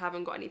something that I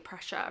haven't got any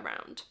pressure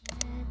around.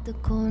 The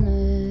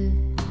corner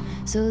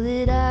so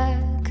that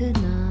I could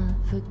not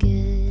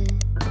forget.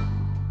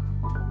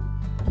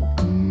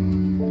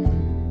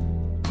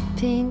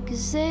 Pink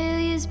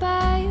azaleas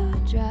by your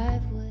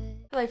driveway.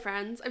 Hello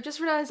friends, I've just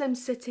realised I'm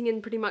sitting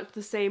in pretty much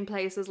the same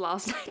place as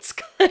last night's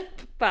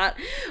clip, but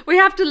we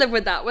have to live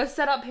with that. We're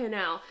set up here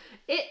now.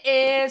 It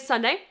is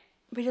Sunday.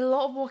 We did a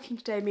lot of walking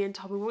today, me and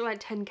Tom. We walked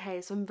like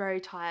 10k, so I'm very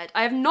tired.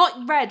 I have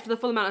not read for the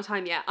full amount of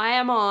time yet. I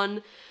am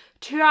on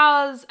 2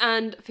 hours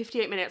and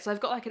 58 minutes, so I've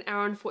got like an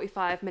hour and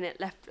 45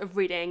 minutes left of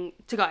reading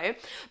to go.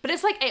 But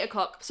it's like 8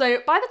 o'clock, so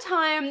by the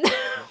time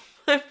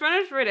I've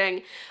finished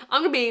reading,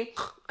 I'm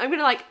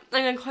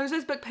gonna close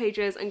those book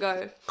pages and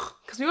go,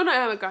 because we all know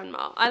I'm a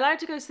grandma. I like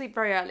to go to sleep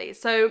very early,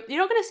 so you're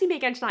not gonna see me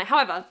again tonight.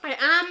 However, I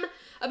am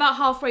about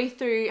halfway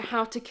through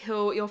How to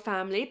Kill Your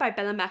Family by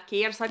Bella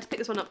Mackie. I decided to pick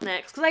this one up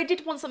next, because I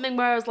did want something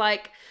where I was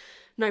like,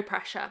 no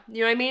pressure. You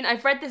know what I mean?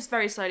 I've read this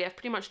very slowly. I've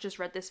pretty much just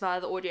read this via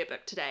the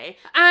audiobook today.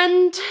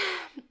 And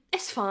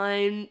it's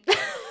fine.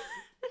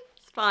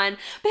 It's fine.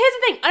 But here's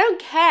the thing, I don't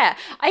care.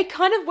 I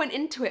kind of went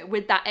into it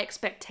with that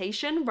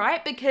expectation,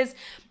 right? Because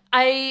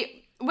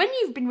when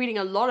you've been reading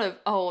a lot of,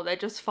 oh, they're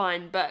just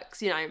fine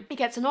books, you know, it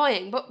gets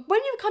annoying. But when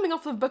you're coming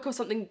off of a book of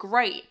something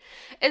great,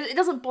 it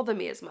doesn't bother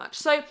me as much.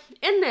 So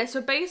in this,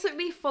 we're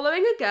basically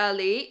following a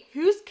girlie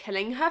who's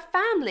killing her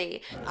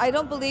family. I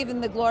don't believe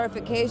in the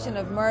glorification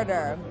of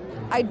murder.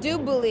 I do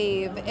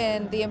believe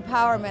in the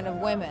empowerment of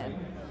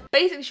women.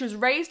 Basically, she was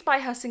raised by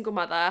her single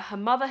mother, her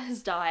mother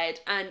has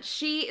died, and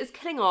she is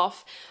killing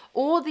off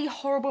all the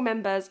horrible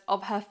members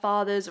of her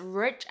father's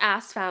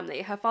rich-ass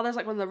family. Her father's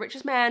like one of the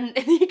richest men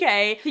in the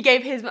UK. He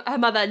gave her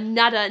mother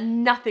nada,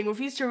 nothing,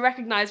 refused to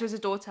recognise her as a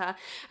daughter.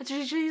 And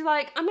so she's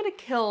like, I'm gonna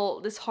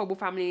kill this horrible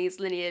family's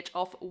lineage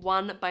off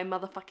one by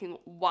motherfucking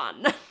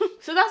one.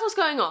 So that's what's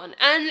going on.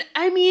 And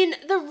I mean,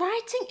 the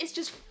writing is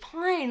just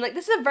fine. Like,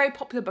 this is a very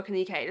popular book in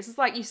the UK. This is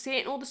like, you see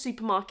it in all the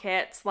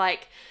supermarkets,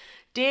 like,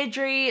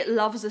 Deirdre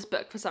loves this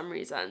book for some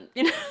reason,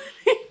 you know?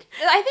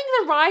 I think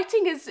the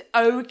writing is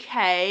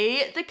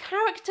okay. The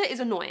character is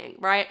annoying,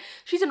 right?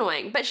 She's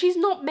annoying, but she's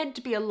not meant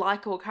to be a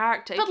likable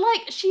character. But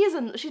like, she's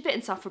a bit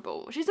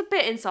insufferable. She's a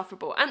bit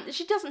insufferable, and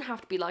she doesn't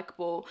have to be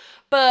likable.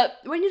 But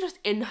when you're just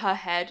in her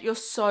head, you're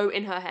so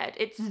in her head.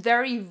 It's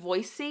very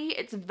voicey.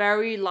 It's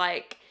very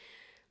like,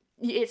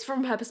 it's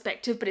from her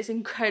perspective, but it's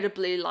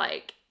incredibly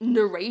like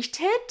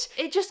narrated.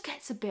 It just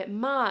gets a bit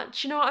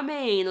much, you know what I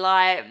mean?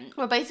 Like,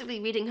 we're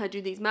basically reading her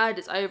do these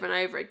murders over and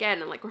over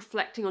again and like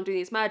reflecting on doing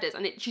these murders,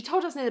 and she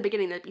told us near the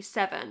beginning there'd be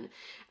 7,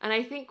 and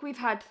I think we've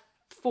had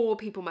 4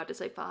 people murdered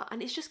so far,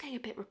 and it's just getting a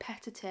bit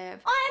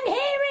repetitive. I'm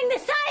hearing the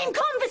same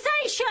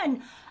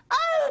conversation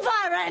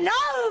over and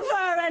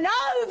over and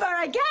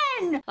over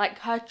again. Like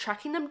her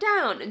tracking them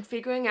down and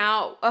figuring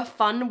out a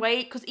fun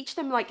way, because each of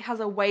them like has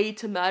a way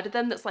to murder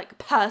them that's like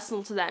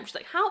personal to them. She's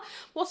like,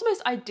 what's the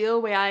most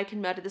ideal way I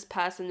can murder this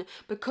person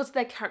because of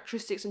their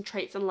characteristics and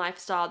traits and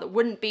lifestyle that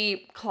wouldn't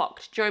be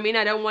clocked? Do you know what I mean?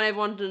 I don't want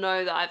everyone to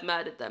know that I've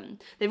murdered them.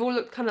 They've all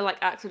looked kind of like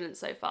accidents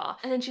so far.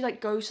 And then she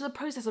like goes through the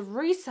process of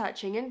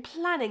researching and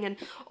planning, and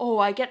oh,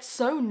 I get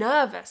so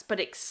nervous but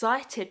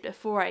excited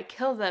before I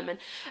kill them, and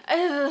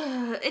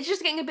it's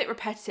just getting a bit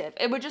repetitive.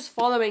 We're just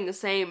following the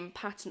same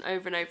pattern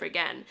over and over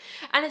again,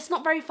 and it's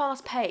not very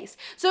fast paced.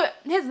 So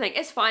here's the thing,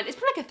 it's fine. It's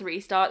probably like a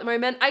 3-star at the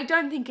moment. I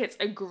don't think it's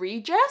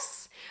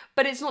egregious,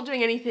 but it's not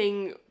doing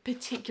anything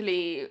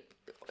particularly,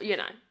 you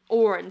know,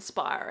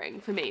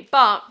 awe-inspiring for me.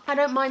 But I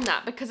don't mind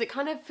that because it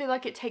kind of feel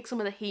like it takes some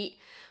of the heat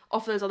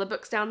off those other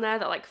books down there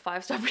that like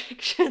 5-star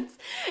predictions.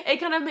 It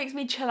kind of makes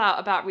me chill out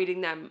about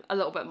reading them a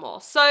little bit more.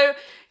 So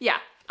yeah,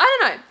 I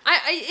don't know.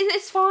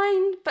 It's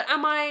fine, but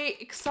am I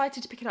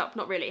excited to pick it up?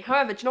 Not really.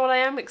 However, do you know what I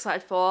am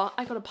excited for?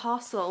 I got a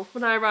parcel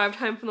when I arrived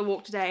home from the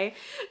walk today.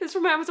 It's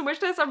from my Amazon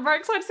wishlist. I'm very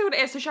excited to see what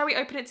it is. So shall we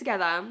open it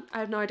together? I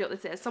have no idea what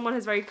this is. Someone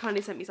has very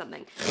kindly sent me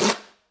something.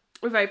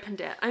 We've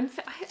opened it.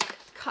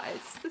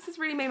 Guys, this has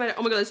really made my...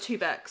 Oh my god, there's 2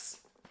 books.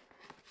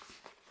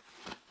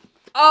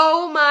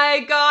 Oh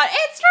my god,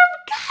 it's from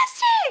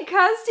Kirsty!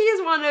 Kirsty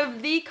is one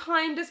of the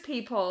kindest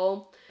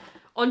people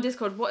on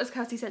Discord. What has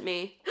Kirsty sent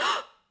me?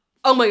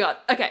 Oh my god,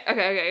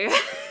 okay.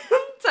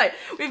 So,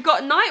 we've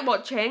got Night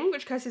Watching,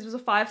 which Kirsty's was a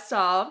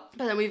 5-star,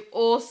 but then we've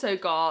also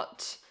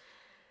got...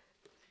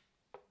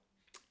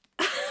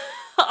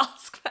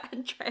 Ask for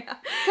Andrea.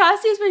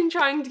 Kirsty's been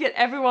trying to get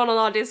everyone on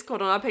our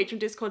Discord, on our Patreon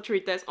Discord, to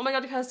read this. Oh my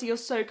god, Kirsty, you're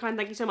so kind.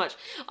 Thank you so much.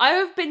 I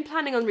have been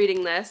planning on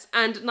reading this,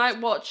 and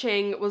Night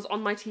Watching was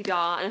on my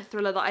TBR, and a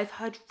thriller that I've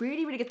heard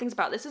really, really good things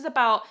about. This is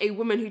about a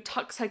woman who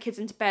tucks her kids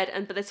into bed,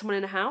 but there's someone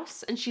in the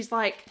house, and she's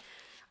like,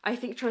 I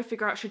think trying to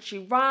figure out, should she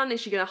run? Is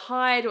she gonna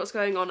hide? What's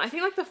going on? I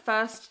think like the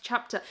first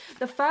chapter,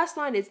 the first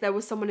line is there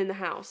was someone in the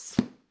house.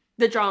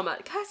 The drama.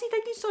 Kirsty,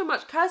 thank you so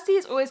much. Kirsty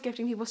is always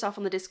gifting people stuff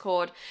on the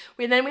Discord.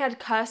 Then we had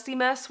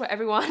Kirstymas, where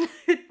everyone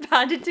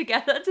banded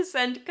together to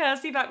send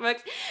Kirsty back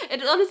books. It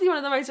is honestly one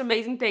of the most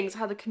amazing things,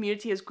 how the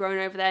community has grown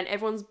over there and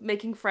everyone's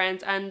making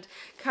friends, and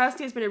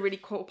Kirsty has been a really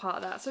cool part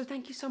of that. So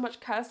thank you so much,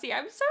 Kirsty.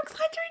 I'm so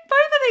excited to read both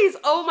of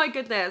these. Oh my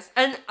goodness.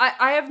 And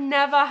I have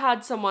never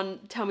had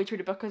someone tell me to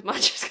read a book as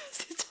much as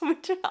Kirsty told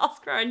me to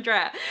ask for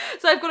Andrea.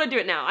 So I've got to do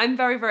it now. I'm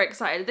very, very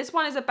excited. This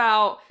one is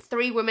about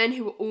 3 women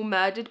who were all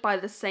murdered by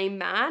the same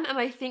man, and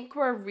I think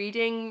we're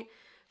reading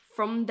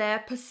from their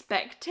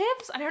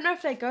perspectives. I don't know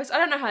if they're ghosts. I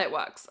don't know how it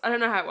works. I don't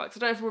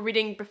know if we're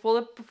reading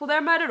before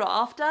they're murdered or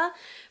after,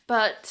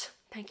 but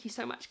thank you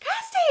so much,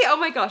 Kirsty! Oh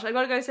my gosh, I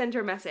gotta go send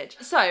her a message.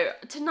 So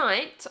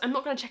tonight, I'm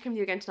not gonna check in with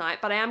you again tonight,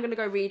 but I am gonna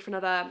go read for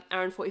another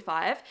hour and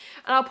 45,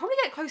 and I'll probably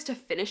get close to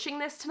finishing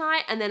this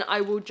tonight, and then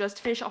I will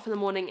just finish off in the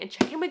morning and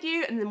check in with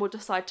you, and then we'll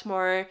decide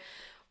tomorrow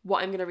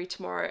what I'm going to read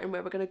tomorrow and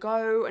where we're going to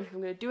go, and if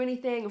I'm going to do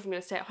anything, if I'm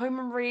going to stay at home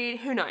and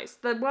read, who knows?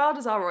 The world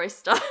is our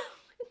oyster.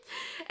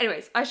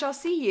 Anyways, I shall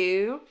see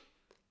you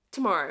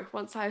tomorrow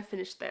once I have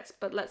finished this,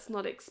 but let's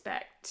not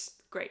expect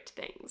great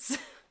things.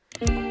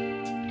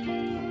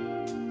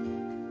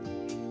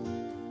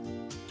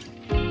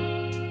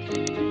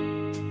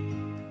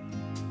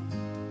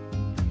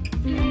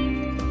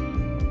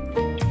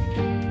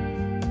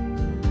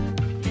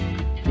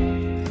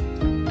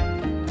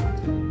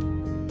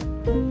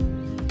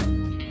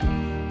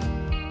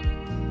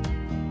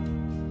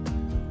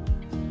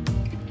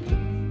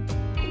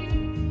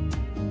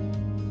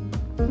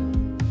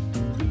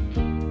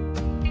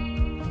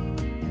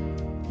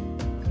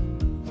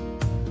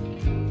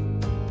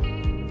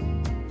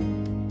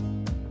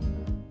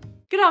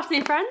 Good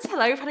afternoon, friends.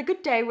 Hello, we've had a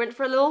good day. We went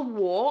for a little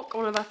walk,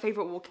 one of our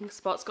favourite walking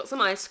spots, got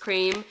some ice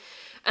cream,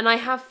 and I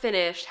have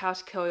finished How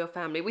to Kill Your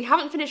Family. We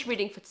haven't finished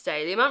reading for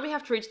today. The amount we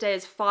have to read today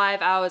is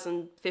 5 hours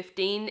and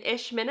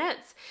 15-ish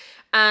minutes,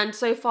 and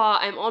so far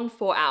I'm on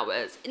 4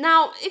 hours.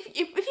 Now,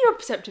 if you're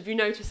perceptive, you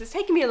notice it's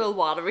taken me a little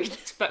while to read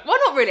this book. Well,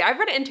 not really, I've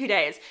read it in 2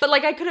 days, but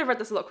like I could have read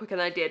this a lot quicker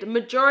than I did. The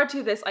majority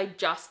of this I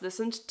just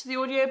listened to the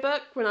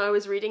audiobook when I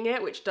was reading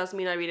it, which does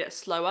mean I read it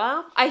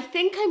slower. I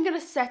think I'm gonna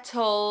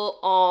settle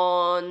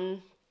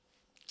on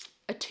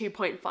a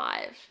 2.5,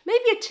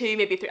 maybe a 2,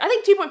 maybe a 3. I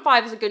think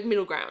 2.5 is a good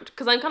middle ground,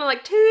 because I'm kind of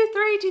like 2,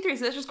 3,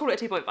 so let's just call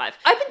it a 2.5.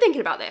 I've been thinking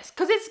about this,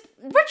 because it's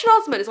Richard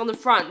Osman is on the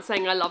front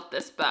saying I love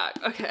this book.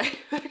 Okay,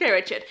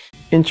 Richard.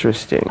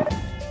 Interesting.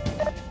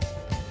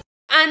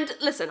 And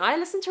listen, I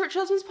listened to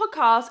Richard Osman's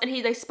podcast,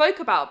 and they spoke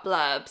about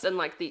blurbs and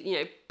like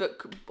the,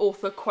 book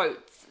author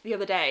quotes the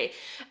other day.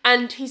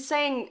 And he's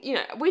saying,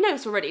 we know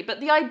this already,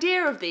 but the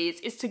idea of these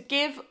is to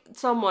give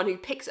someone who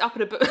picks up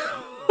in a book,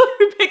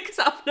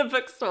 in a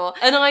bookstore,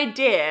 an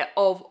idea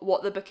of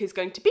what the book is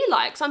going to be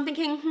like. So I'm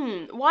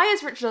thinking, why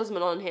is Richard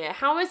Osman on here?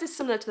 How is this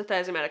similar to the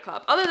Thursday Murder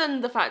Club? Other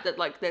than the fact that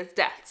like there's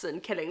deaths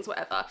and killings,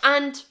 whatever.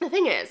 And the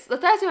thing is, the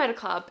Thursday Murder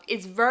Club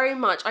is very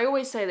much, I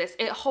always say this,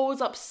 it holds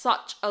up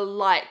such a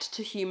light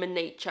to human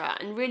nature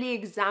and really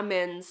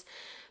examines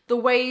the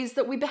ways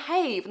that we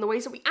behave and the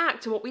ways that we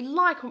act and what we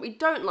like and what we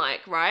don't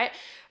like, right?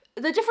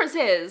 The difference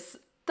is,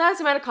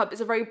 Thursday Murder Club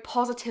is a very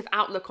positive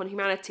outlook on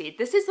humanity.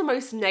 This is the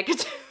most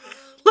negative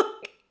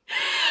look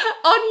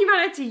on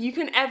humanity you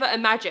can ever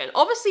imagine.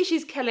 Obviously,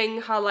 she's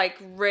killing her, like,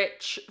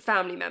 rich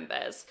family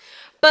members.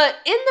 But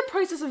in the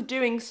process of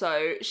doing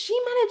so, she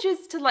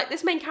manages to, like,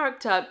 this main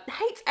character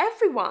hates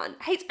everyone.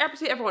 Hates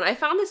absolutely everyone. I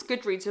found this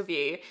Goodreads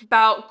review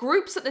about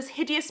groups that this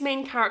hideous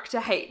main character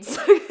hates.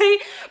 Okay?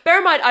 Bear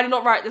in mind, I did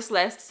not write this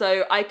list,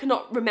 so I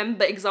cannot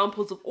remember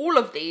examples of all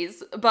of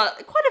these,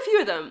 but quite a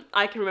few of them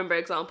I can remember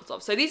examples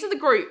of. So these are the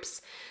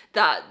groups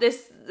that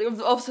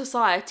of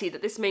society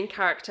that this main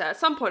character, at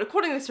some point,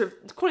 according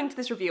to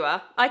this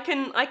reviewer, I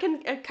can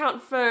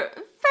account for a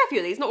fair few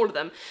of these, not all of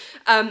them,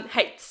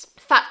 hates.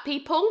 Fat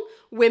people,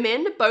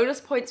 women,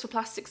 bonus points for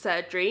plastic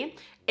surgery,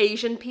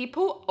 Asian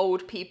people,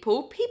 old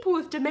people, people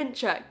with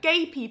dementia,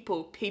 gay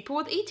people, people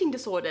with eating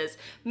disorders,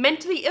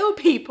 mentally ill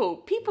people,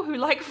 people who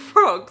like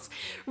frogs,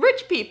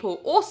 rich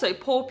people, also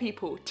poor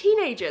people,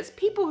 teenagers,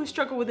 people who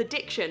struggle with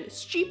addiction,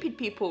 stupid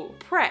people,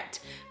 pret,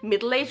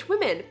 middle-aged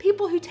women,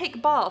 people who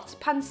take baths,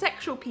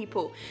 pansexual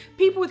people,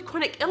 people with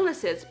chronic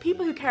illnesses,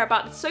 people who care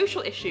about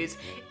social issues,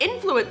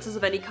 influencers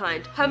of any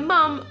kind, her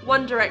mum,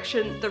 One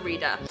Direction, the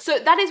reader. So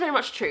that is very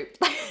much true.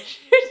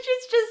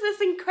 It's just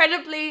this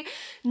incredibly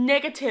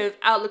negative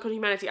outlook on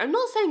humanity. I'm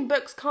not saying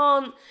books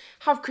can't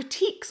have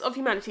critiques of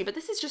humanity, but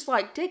this is just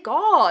like, dear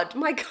God,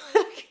 my God,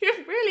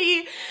 it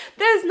really,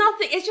 there's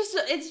nothing, it's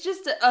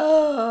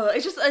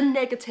just a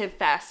negative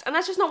fest. And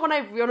that's just not what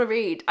I want to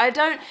read.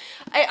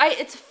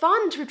 It's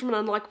fun to read from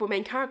an unlikable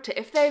main character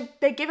if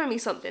they're giving me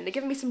something, they're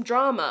giving me some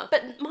drama.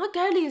 But Mark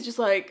Gurley is just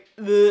like,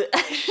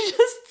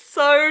 just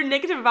so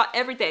negative about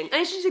everything.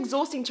 And it's just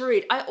exhausting to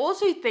read. I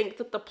also think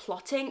that the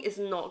plotting is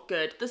not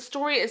good. The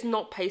story is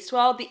not paced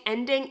well. The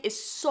ending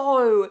is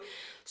so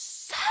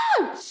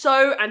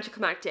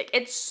anticlimactic.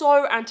 It's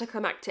so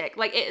anticlimactic.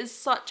 Like, it is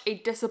such a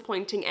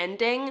disappointing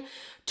ending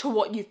to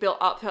what you've built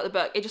up throughout the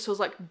book. It just feels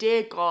like,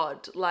 dear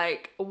God,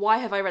 like, why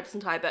have I read this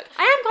entire book?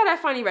 I am glad I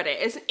finally read it.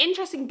 It's an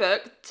interesting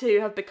book to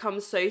have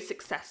become so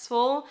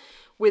successful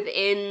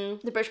within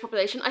the British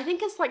population. I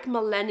think it's like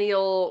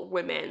millennial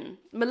women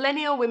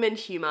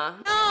humor.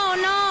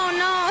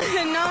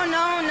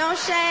 No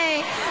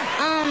shade.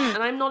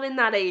 And I'm not in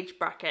that age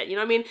bracket, you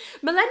know what I mean?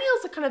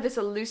 Millennials are kind of this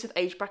elusive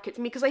age bracket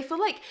for me, because I feel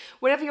like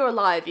whenever you're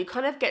alive, you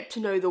kind of get to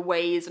know the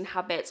ways and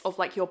habits of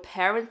like your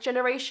parents'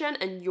 generation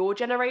and your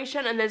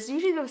generation, and there's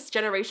usually this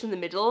generation in the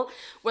middle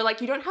where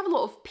like you don't have a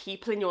lot of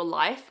people in your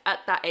life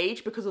at that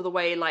age because of the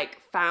way like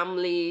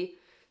family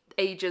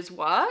ages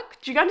work.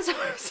 Do you understand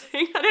what I'm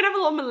saying? I don't have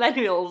a lot of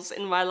millennials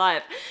in my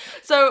life.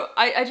 So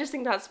I just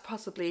think that's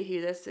possibly who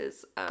this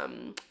is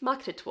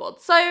marketed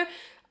towards. So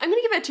I'm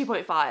going to give it a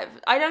 2.5.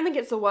 I don't think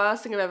it's the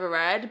worst thing I've ever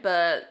read,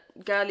 but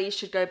Gurley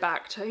should go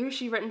back to, who's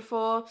she written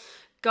for?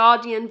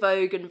 Guardian,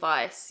 Vogue and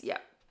Vice.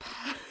 Yep.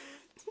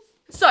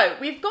 So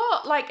we've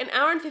got like an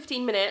hour and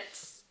 15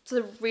 minutes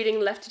to reading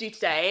left to do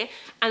today,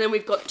 and then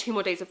we've got 2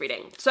 more days of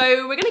reading.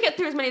 So we're gonna get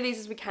through as many of these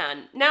as we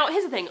can. Now,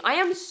 here's the thing, I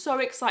am so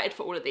excited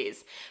for all of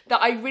these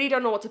that I really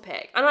don't know what to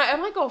pick. And I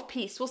might go off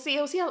piece. We'll see.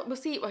 We'll see. We'll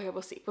see.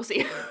 We'll see.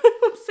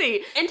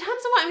 In terms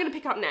of what I'm gonna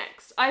pick up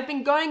next, I've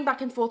been going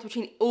back and forth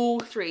between all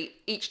 3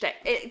 each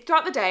day.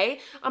 Throughout the day,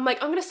 I'm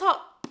like, I'm gonna start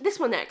this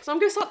one next. I'm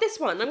gonna start this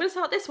one. I'm gonna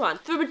start this one.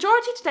 For the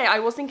majority today, I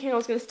was thinking I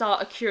was gonna start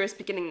A Curious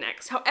Beginning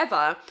next.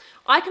 However,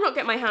 I cannot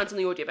get my hands on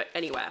the audiobook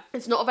anywhere.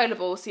 It's not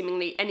available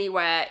seemingly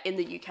anywhere in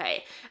the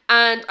UK.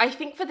 And I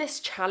think for this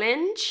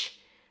challenge,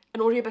 an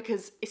audiobook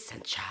is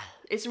essential.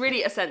 It's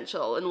really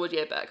essential, an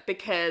audiobook,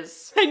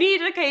 because I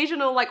need an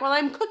occasional, like while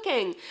I'm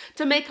cooking,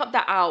 to make up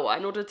that hour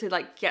in order to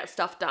like get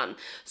stuff done.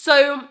 So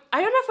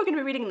I don't know if we're gonna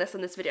be reading this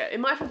in this video. It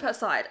might have been put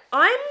aside.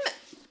 I'm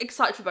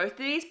excited for both of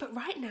these, but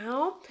right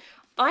now,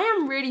 I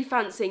am really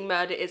fancying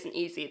Murder Isn't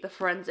Easy, The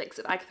Forensics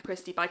of Agatha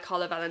Christie by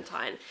Carla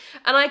Valentine.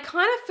 And I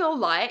kind of feel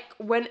like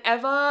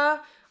whenever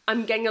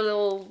I'm getting a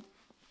little,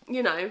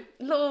 you know,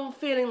 little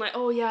feeling like,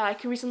 oh yeah, I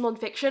can read some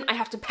non-fiction, I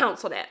have to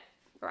pounce on it.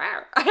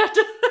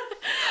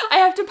 I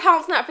have to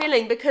pounce on that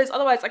feeling, because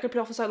otherwise I could put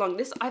it off for so long.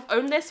 I've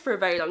owned this for a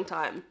very long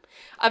time.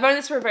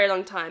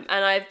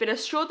 And I've been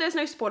assured there's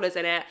no spoilers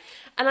in it.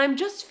 And I'm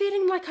just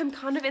feeling like I'm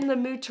kind of in the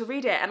mood to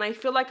read it, and I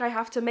feel like I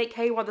have to make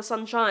hay while the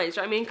sun shines,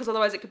 do you know what I mean? Because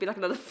otherwise it could be like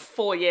another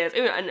 4 years.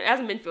 Ooh, and it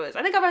hasn't been 4 years.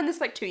 I think I've owned this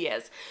for like 2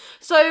 years.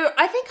 So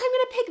I think I'm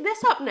gonna pick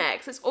this up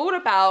next. It's all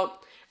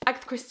about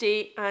Agatha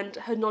Christie and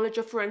her knowledge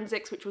of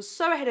forensics, which was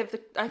so ahead of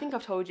the, I think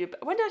I've told you,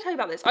 but when did I tell you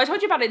about this? I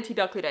told you about it in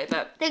TBR Cluedo,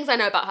 but things I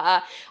know about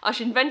her,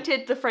 she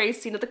invented the phrase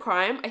scene of the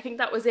crime. I think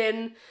that was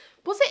in,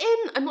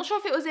 I'm not sure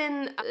if it was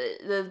in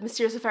The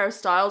Mysterious Affair of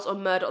Styles or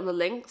Murder on the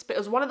Links, but it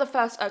was one of the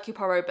first Hercule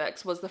Poirot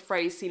books, was the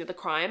phrase scene of the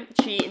crime.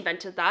 She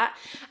invented that.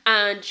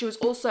 And she was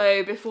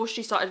also, before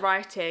she started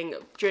writing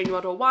during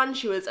World War I,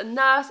 she was a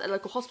nurse at a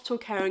local hospital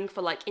caring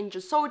for like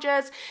injured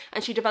soldiers,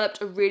 and she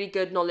developed a really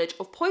good knowledge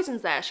of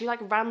poisons there. She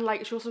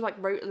also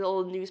wrote a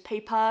little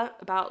newspaper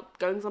about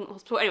goings on at the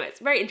hospital. Anyway, it's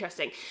very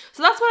interesting.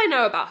 So that's what I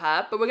know about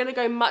her, but we're gonna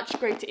go much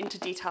greater into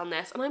detail on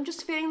this, and I'm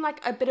just feeling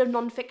like a bit of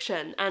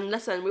non-fiction. And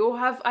listen,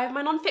 I have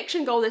my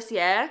non-fiction goal this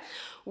year,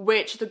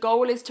 which the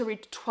goal is to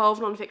read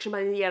 12 non-fiction by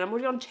the end of the year, and I'm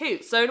already on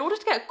 2. So in order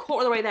to get a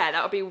quarter of the way there,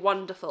 that would be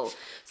wonderful.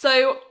 So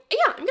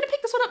yeah, I'm gonna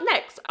pick this one up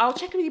next. I'll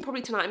check in with you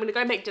probably tonight. I'm gonna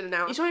go make dinner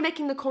now. You saw me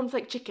making the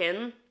cornflake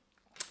chicken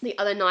the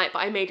other night, but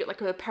I made it like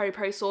with a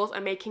peri-peri sauce.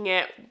 I'm making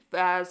it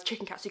as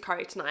chicken katsu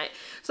curry tonight.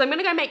 So I'm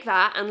gonna go make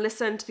that and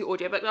listen to the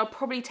audiobook. That'll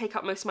probably take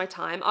up most of my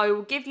time. I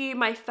will give you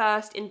my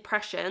first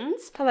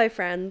impressions. Hello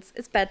friends,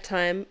 it's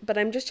bedtime, but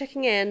I'm just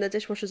checking in. The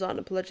dishwasher's on,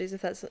 apologies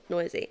if that's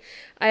noisy.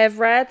 I have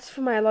read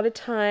for my allotted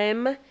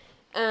time,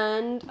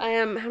 and I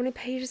am, how many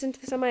pages into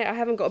this am I? I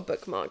haven't got a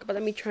bookmark, but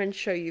let me try and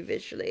show you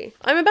visually.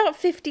 I'm about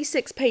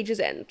 56 pages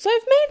in, so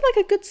I've made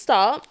like a good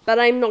start, but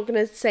I'm not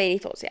gonna say any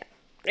thoughts yet.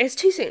 It's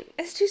too soon.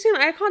 It's too soon.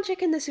 I can't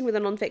check in this in with a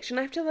non-fiction.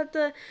 I have to let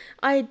the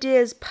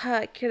ideas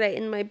percolate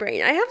in my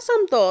brain. I have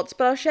some thoughts,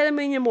 but I'll share them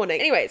in the morning.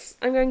 Anyways,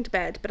 I'm going to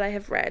bed, but I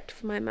have read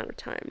for my amount of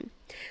time.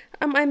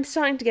 I'm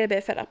starting to get a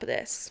bit fed up with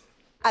this.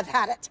 I've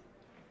had it.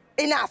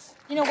 Enough.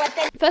 You know what?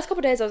 First couple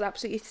of days I was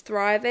absolutely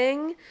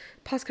thriving.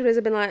 Past couple of days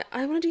I've been like,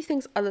 I want to do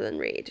things other than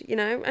read, you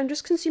know? I'm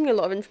just consuming a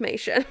lot of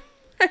information.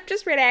 I'm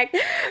just reading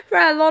for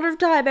a lot of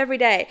time every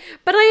day.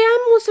 But I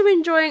am also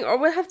enjoying, or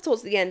we'll have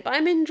thoughts at the end, but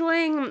I'm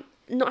enjoying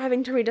not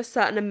having to read a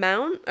certain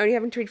amount, only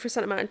having to read for a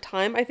certain amount of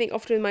time. I think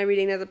often in my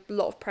reading there's a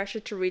lot of pressure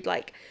to read,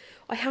 like,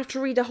 I have to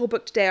read a whole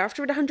book today, or I have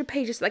to read 100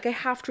 pages, like I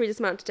have to read this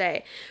amount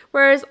today.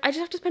 Whereas I just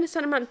have to spend a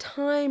certain amount of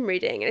time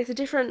reading, and it's a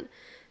different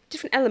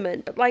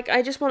element, but like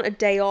I just want a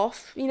day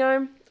off, you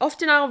know?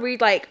 Often I'll read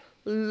like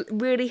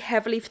really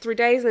heavily for 3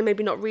 days and then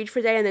maybe not read for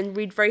a day and then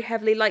read very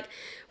heavily. Like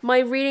my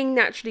reading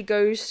naturally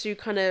goes through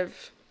kind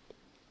of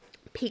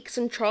peaks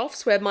and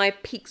troughs, where my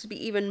peaks would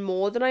be even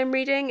more than I'm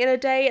reading in a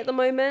day at the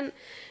moment,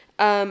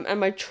 and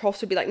my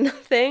troughs would be like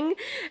nothing,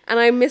 and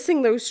I'm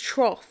missing those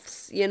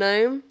troughs, you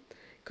know,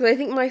 because I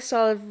think my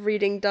style of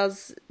reading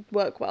does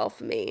work well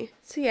for me.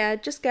 So yeah,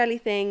 just girly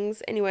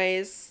things.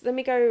 Anyways, let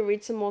me go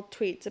read some more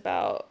tweets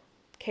about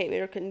Kate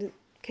Middleton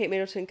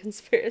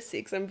conspiracy,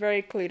 because I'm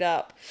very clued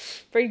up,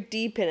 very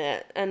deep in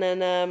it, and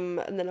then I'm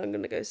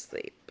gonna go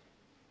sleep.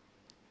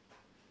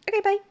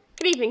 Okay, bye.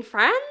 Good evening,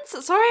 friends.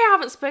 Sorry I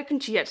haven't spoken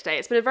to you yet today.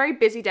 It's been a very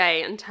busy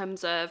day in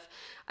terms of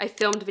I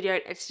filmed a video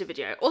and edited a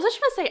video. Also, I just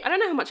want to say, I don't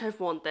know how much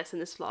I've worn this in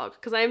this vlog,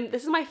 because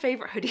this is my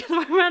favourite hoodie at the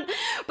moment,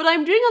 but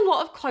I'm doing a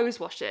lot of clothes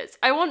washes.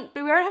 We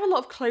already have a lot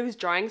of clothes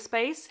drying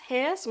space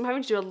here, so I'm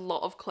having to do a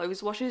lot of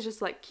clothes washes just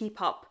to like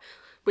keep up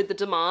with the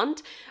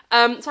demand.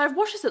 So I've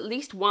watched this at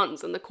least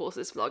once in the course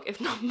of this vlog,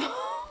 if not more.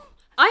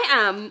 I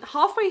am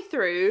halfway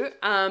through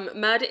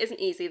Murder Isn't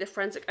Easy, the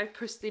forensic Agatha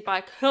Christie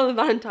by Colonel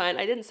Valentine.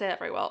 I didn't say that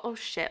very well. Oh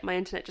shit, my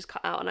internet just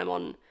cut out and I'm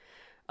on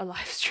a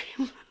live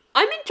stream.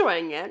 I'm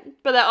enjoying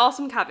it, but there are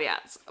some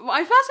caveats. First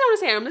I want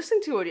to say, I'm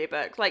listening to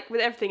audiobooks, like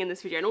with everything in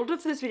this video. In order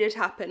for this video to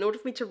happen, in order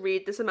for me to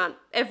read this amount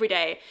every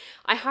day,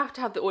 I have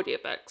to have the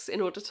audiobooks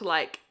in order to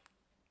like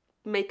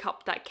make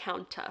up that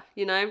counter,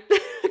 you know?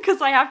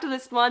 Because I have to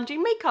listen while I'm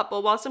doing makeup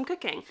or whilst I'm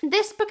cooking.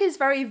 This book is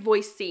very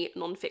voicey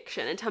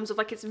non-fiction in terms of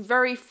like it's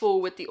very full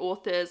with the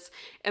author's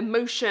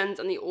emotions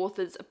and the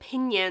author's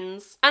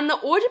opinions. And the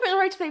audiobook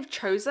narrator they've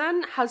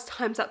chosen has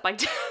times that by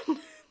 10.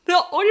 The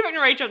audiobook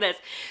narrator of this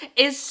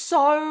is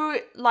so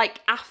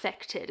like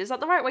affected. Is that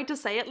the right way to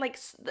say it? Like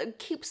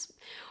keeps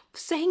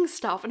saying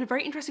stuff in a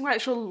very interesting way.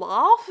 Like, she'll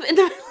laugh in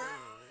the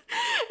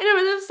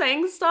middle of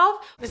saying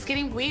stuff. It's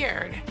getting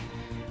weird.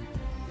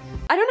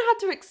 I don't know how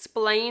to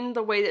explain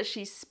the way that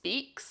she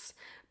speaks,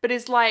 but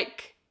it's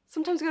like,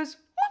 sometimes it goes,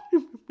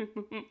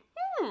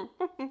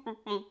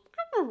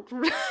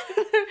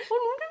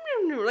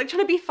 like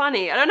trying to be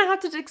funny. I don't know how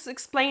to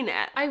explain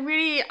it. I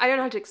don't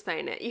know how to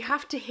explain it. You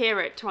have to hear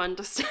it to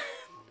understand.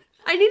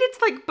 I needed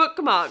to like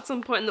bookmark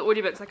some point in the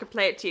audiobooks so I could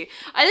play it to you.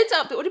 I looked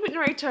up, the audiobook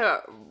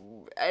narrator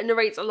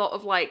narrates a lot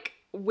of like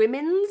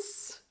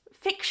women's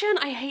fiction.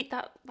 I hate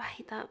that,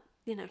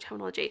 you know,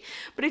 terminology.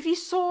 But if you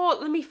saw,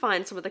 let me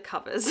find some of the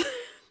covers.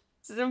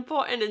 This is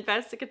important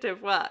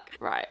investigative work.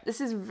 Right, this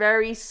is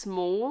very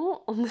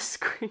small on the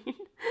screen.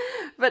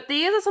 But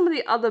these are some of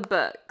the other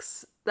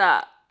books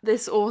that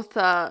this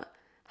author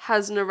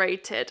has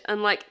narrated.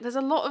 And like, there's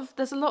a lot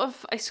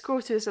of, I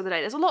scrolled through this the other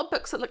day, there's a lot of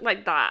books that look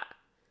like that.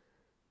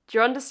 Do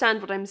you understand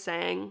what I'm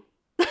saying?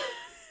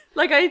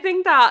 Like, I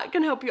think that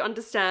can help you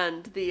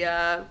understand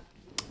the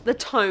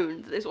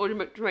tone that this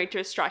audiobook narrator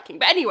is striking.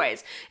 But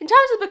anyways, in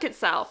terms of the book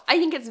itself, I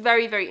think it's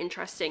very, very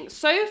interesting.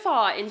 So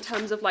far, in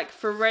terms of like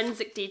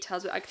forensic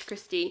details with Agatha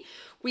Christie,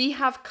 we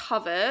have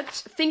covered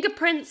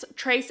fingerprints,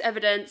 trace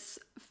evidence,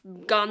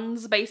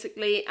 guns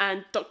basically,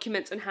 and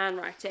documents and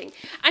handwriting.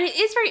 And it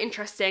is very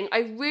interesting. I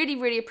really,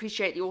 really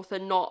appreciate the author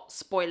not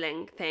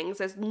spoiling things.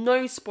 There's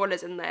no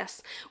spoilers in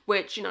this,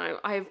 which, you know,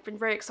 I've been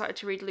very excited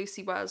to read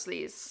Lucy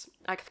Worsley's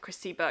Agatha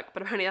Christie book,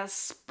 but apparently there's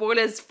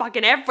spoilers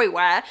fucking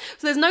everywhere.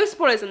 So there's no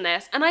spoilers in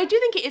this. And I do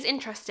think it is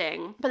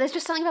interesting, but there's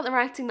just something about the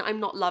writing that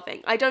I'm not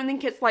loving. I don't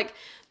think it's like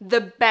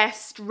the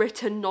best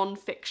written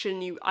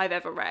non-fiction I've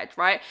ever read,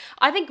 right?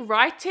 I think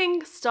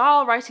writing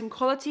style, writing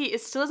quality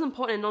is still as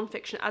important in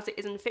non-fiction as it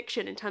is in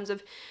fiction, in terms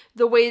of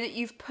the way that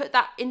you've put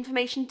that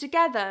information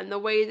together and the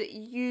way that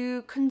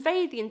you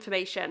convey the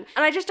information.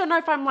 And I just don't know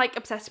if I'm like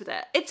obsessed with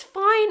it. It's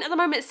fine at the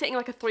moment, it's sitting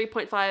like a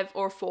 3.5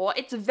 or a 4.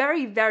 It's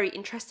very, very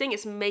interesting.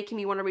 It's making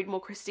me want to read more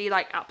Christie,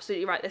 like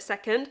absolutely right this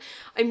second.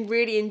 I'm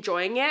really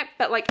enjoying it,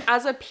 but like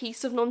as a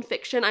piece of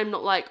non-fiction, I'm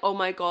not like, oh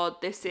my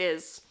god, this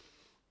is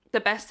the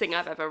best thing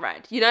I've ever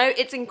read. You know,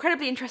 it's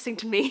incredibly interesting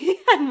to me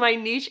and my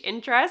niche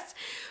interests,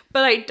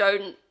 but I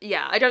don't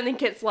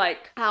think it's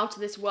like out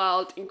of this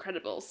world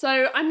incredible.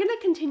 So I'm gonna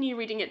continue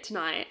reading it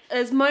tonight.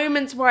 There's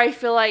moments where I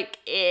feel like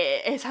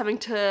it is having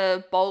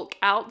to bulk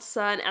out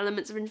certain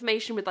elements of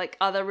information with like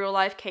other real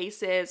life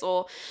cases,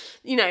 or,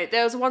 you know,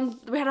 there was one,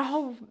 we had a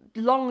whole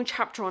long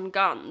chapter on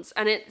guns,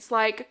 and it's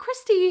like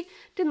Christy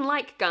didn't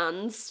like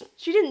guns.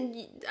 She didn't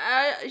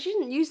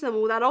use them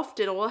all that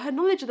often, or her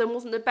knowledge of them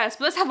wasn't the best,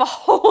 but let's have a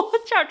whole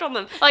chapter on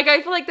them. Like,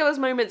 I feel like there was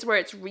moments where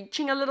it's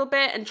reaching a little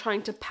bit and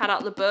trying to pad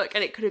out the book,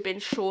 and it could have been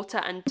shorter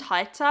and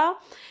tighter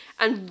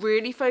and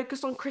really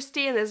focused on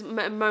Christy. And there's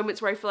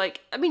moments where I feel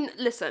like, I mean,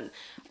 listen,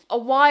 a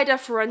wider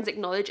forensic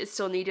knowledge is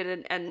still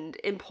needed and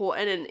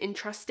important and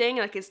interesting.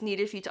 Like, it's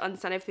needed for you to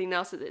understand everything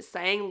else that it's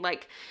saying.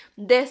 Like,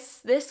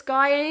 this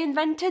guy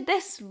invented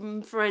this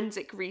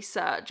forensic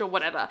research or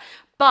whatever.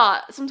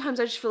 But sometimes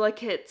I just feel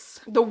like it's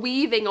the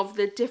weaving of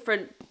the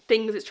different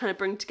things it's trying to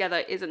bring together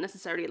isn't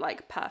necessarily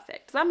like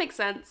perfect. Does that make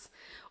sense?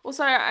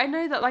 Also, I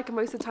know that like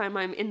most of the time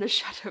I'm in the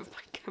shadow of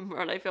my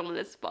camera and I film on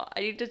this spot.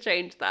 I need to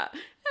change that.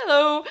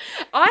 Hello.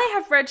 I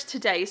have read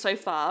today so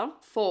far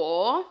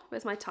for,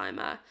 where's my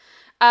timer?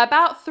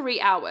 About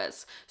 3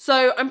 hours.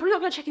 So I'm probably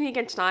not going to check in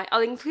again tonight.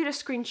 I'll include a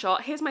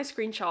screenshot. Here's my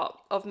screenshot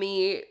of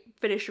me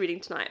finished reading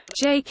tonight.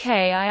 JK,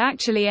 I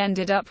actually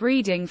ended up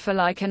reading for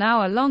like an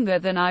hour longer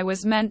than I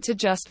was meant to,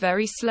 just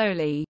very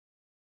slowly.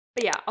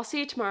 But yeah, I'll see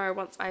you tomorrow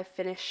once I've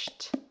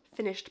finished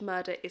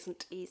Murder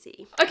Isn't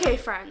Easy. Okay,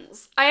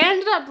 friends, I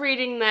ended up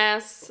reading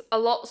this a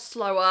lot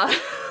slower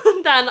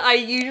than I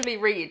usually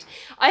read.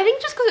 I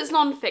think just because it's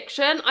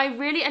non-fiction, I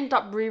really end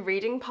up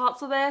rereading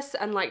parts of this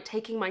and like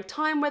taking my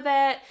time with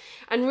it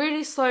and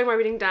really slowing my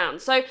reading down.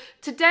 So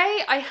today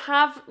I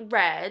have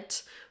read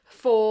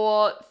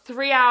for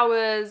 3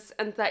 hours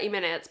and 30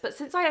 minutes, but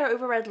since I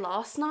overread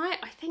last night,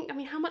 I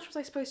mean, how much was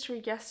I supposed to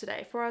read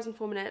yesterday? 4 hours and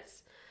 4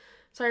 minutes.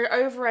 So I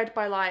overread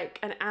by like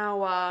an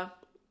hour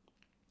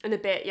and a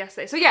bit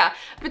yesterday. So yeah,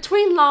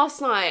 between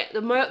last night,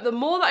 the more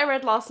that I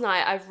read last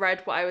night, I've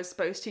read what I was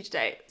supposed to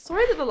today.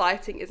 Sorry that the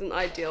lighting isn't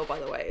ideal, by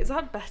the way. Is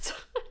that better?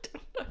 I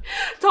don't know.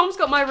 Tom's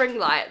got my ring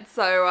light,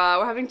 so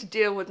we're having to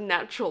deal with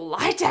natural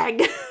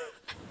lighting.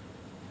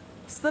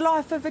 It's the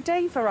life of a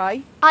diva,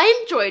 eh?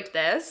 I enjoyed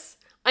this.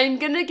 I'm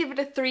gonna give it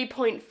a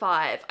 3.5.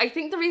 I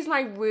think the reason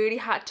I really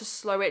had to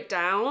slow it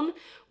down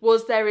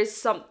was there is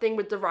something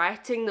with the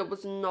writing that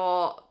was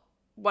not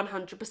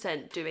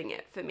 100% doing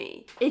it for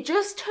me. It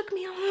just took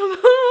me a little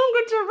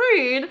longer to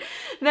read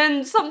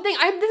than something.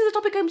 This is a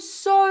topic I'm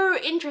so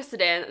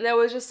interested in. There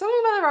was just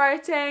something about the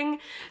writing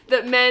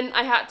that meant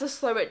I had to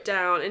slow it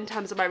down in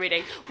terms of my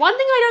reading. One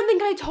thing I don't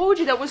think I told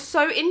you that was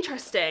so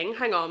interesting,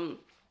 hang on.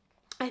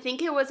 I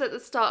think it was at the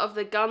start of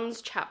the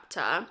guns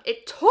chapter.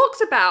 It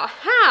talks about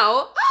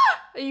how,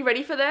 are you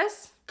ready for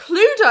this?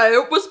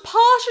 Cluedo was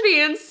partially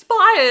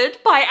inspired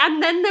by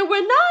And Then There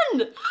Were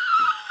None.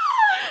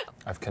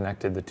 I've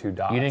connected the two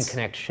dots. You didn't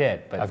connect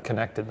shit, but I've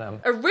connected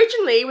them.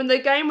 Originally, when the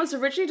game was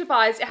originally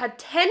devised, it had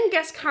 10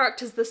 guest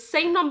characters, the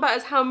same number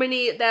as how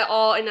many there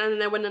are in And Then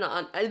There Were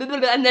None. And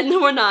Then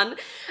There Were None.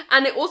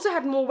 And it also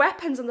had more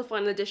weapons in the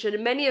final edition,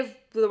 and many of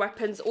the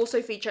weapons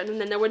also feature And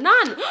Then There Were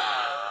None.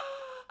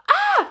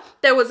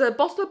 There was a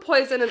bottle of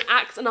poison, an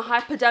axe, and a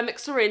hypodermic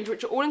syringe,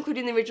 which are all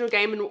included in the original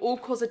game and will all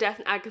cause a death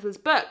in Agatha's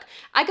book.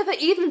 Agatha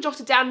even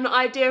jotted down an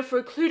idea for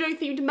a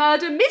Cluedo-themed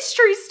murder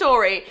mystery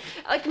story.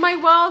 Like, my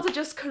worlds are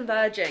just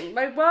converging.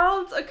 My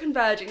worlds are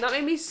converging. That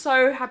made me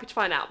so happy to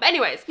find out. But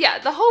anyways, yeah,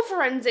 the whole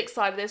forensic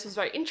side of this was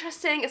very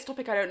interesting. It's a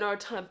topic I don't know a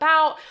ton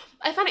about.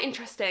 I found it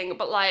interesting,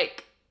 but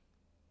like,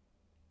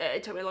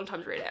 it took me a long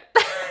time to read it.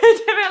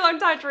 It took me a long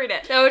time to read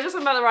it. There was just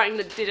something about the writing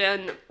that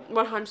didn't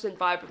 100%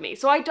 vibe with me.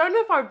 So I don't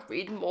know if I would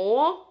read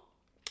more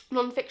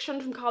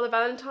non-fiction from Carla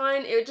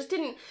Valentine. It just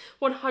didn't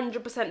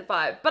 100%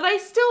 vibe. But I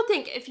still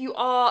think if you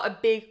are a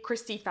big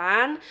Christy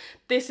fan,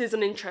 this is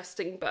an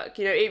interesting book.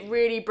 You know, it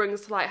really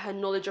brings to light her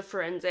knowledge of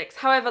forensics.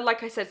 However,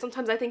 like I said,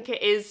 sometimes I think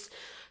it is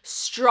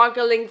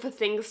struggling for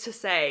things to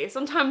say.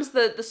 Sometimes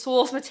the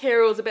source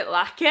material is a bit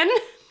lacking.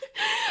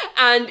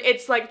 And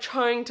it's like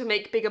trying to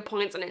make bigger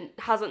points and it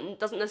doesn't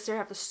necessarily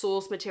have the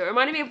source material. It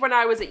reminded me of when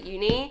I was at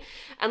uni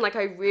and like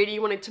I really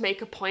wanted to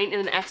make a point in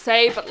an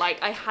essay, but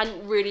like I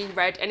hadn't really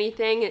read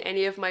anything in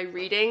any of my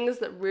readings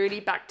that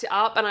really backed it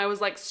up, and I was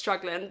like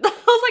struggling.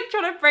 I was like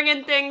trying to bring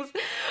in things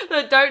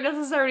that don't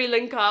necessarily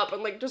link up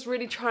and like just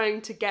really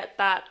trying to get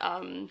that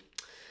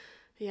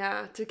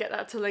yeah, to get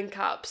that to link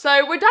up.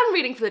 So we're done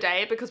reading for the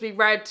day because we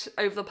read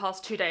over the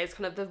past 2 days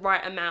kind of the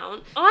right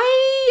amount.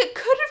 I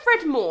could have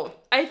read more.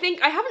 I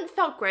think I haven't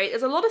felt great.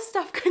 There's a lot of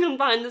stuff going on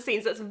behind the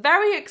scenes that's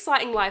very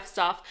exciting life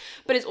stuff,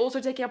 but it's also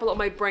taking up a lot of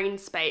my brain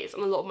space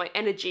and a lot of my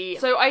energy.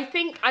 So I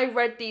think I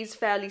read these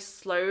fairly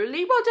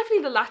slowly. Well,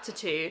 definitely the latter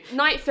two.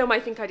 Night Film,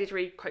 I think I did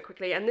read quite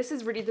quickly, and this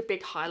is really the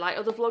big highlight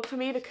of the vlog for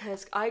me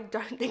because I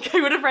don't think I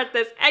would have read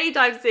this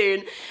anytime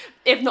soon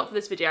if not for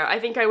this video. I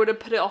think I would have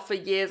put it off for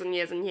years and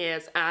years and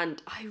years,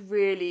 and I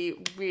really,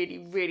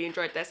 really, really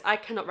enjoyed this. I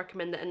cannot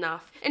recommend it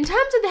enough. In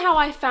terms of how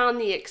I found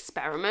the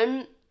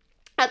experiment,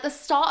 At the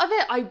start of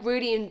it, I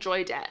really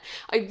enjoyed it.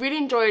 I really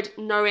enjoyed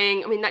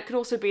knowing, I mean, that could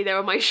also be there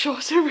on my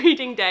shorter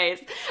reading days.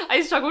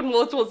 I struggled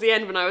more towards the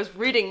end when I was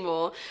reading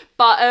more.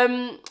 But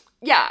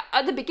yeah,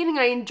 at the beginning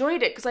I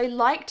enjoyed it because I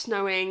liked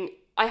knowing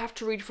I have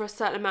to read for a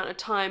certain amount of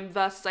time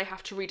versus I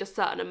have to read a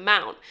certain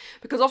amount.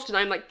 Because often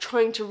I'm like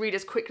trying to read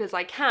as quickly as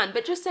I can,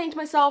 but just saying to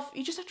myself,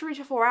 you just have to read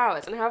for 4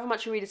 hours and however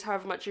much you read is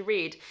however much you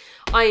read.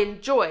 I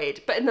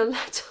enjoyed, but in the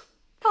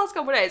past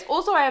couple of days.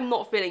 Also, I am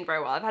not feeling very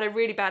well. I've had a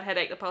really bad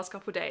headache the past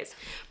couple of days.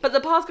 But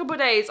the past couple of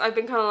days, I've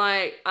been kind of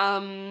like,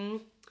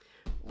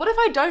 what if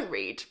I don't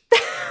read?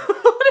 What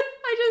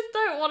if I just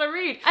don't want to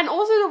read? And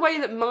also the way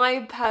that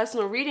my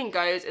personal reading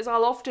goes is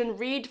I'll often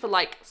read for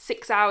like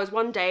 6 hours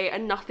one day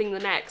and nothing the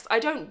next. I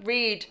don't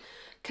read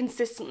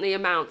consistently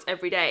amounts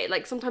every day.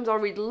 Like sometimes I'll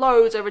read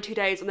loads over 2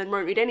 days and then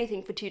won't read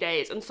anything for 2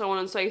 days and so on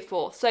and so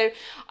forth. So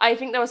I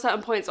think there were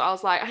certain points where I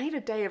was like, I need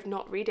a day of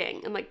not reading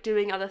and like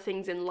doing other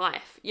things in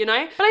life, you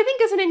know? But I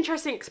think it's an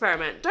interesting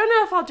experiment. Don't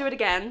know if I'll do it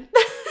again.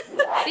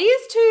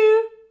 These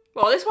two,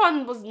 well, this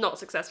one was not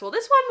successful.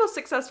 This one was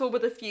successful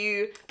with a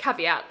few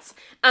caveats,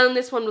 and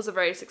this one was a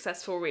very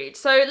successful read.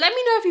 So let me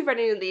know if you've read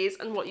any of these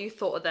and what you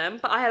thought of them,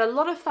 but I had a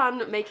lot of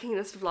fun making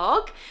this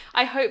vlog.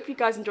 I hope you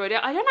guys enjoyed it.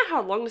 I don't know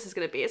how long this is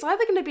going to be. It's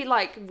either going to be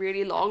like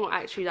really long or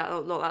actually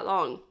not that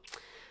long.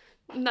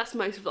 And that's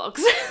most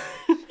vlogs.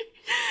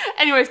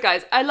 Anyways,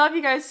 guys, I love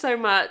you guys so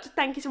much.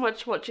 Thank you so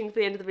much for watching to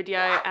the end of the video,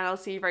 and I'll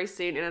see you very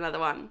soon in another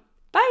one.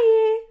 Bye!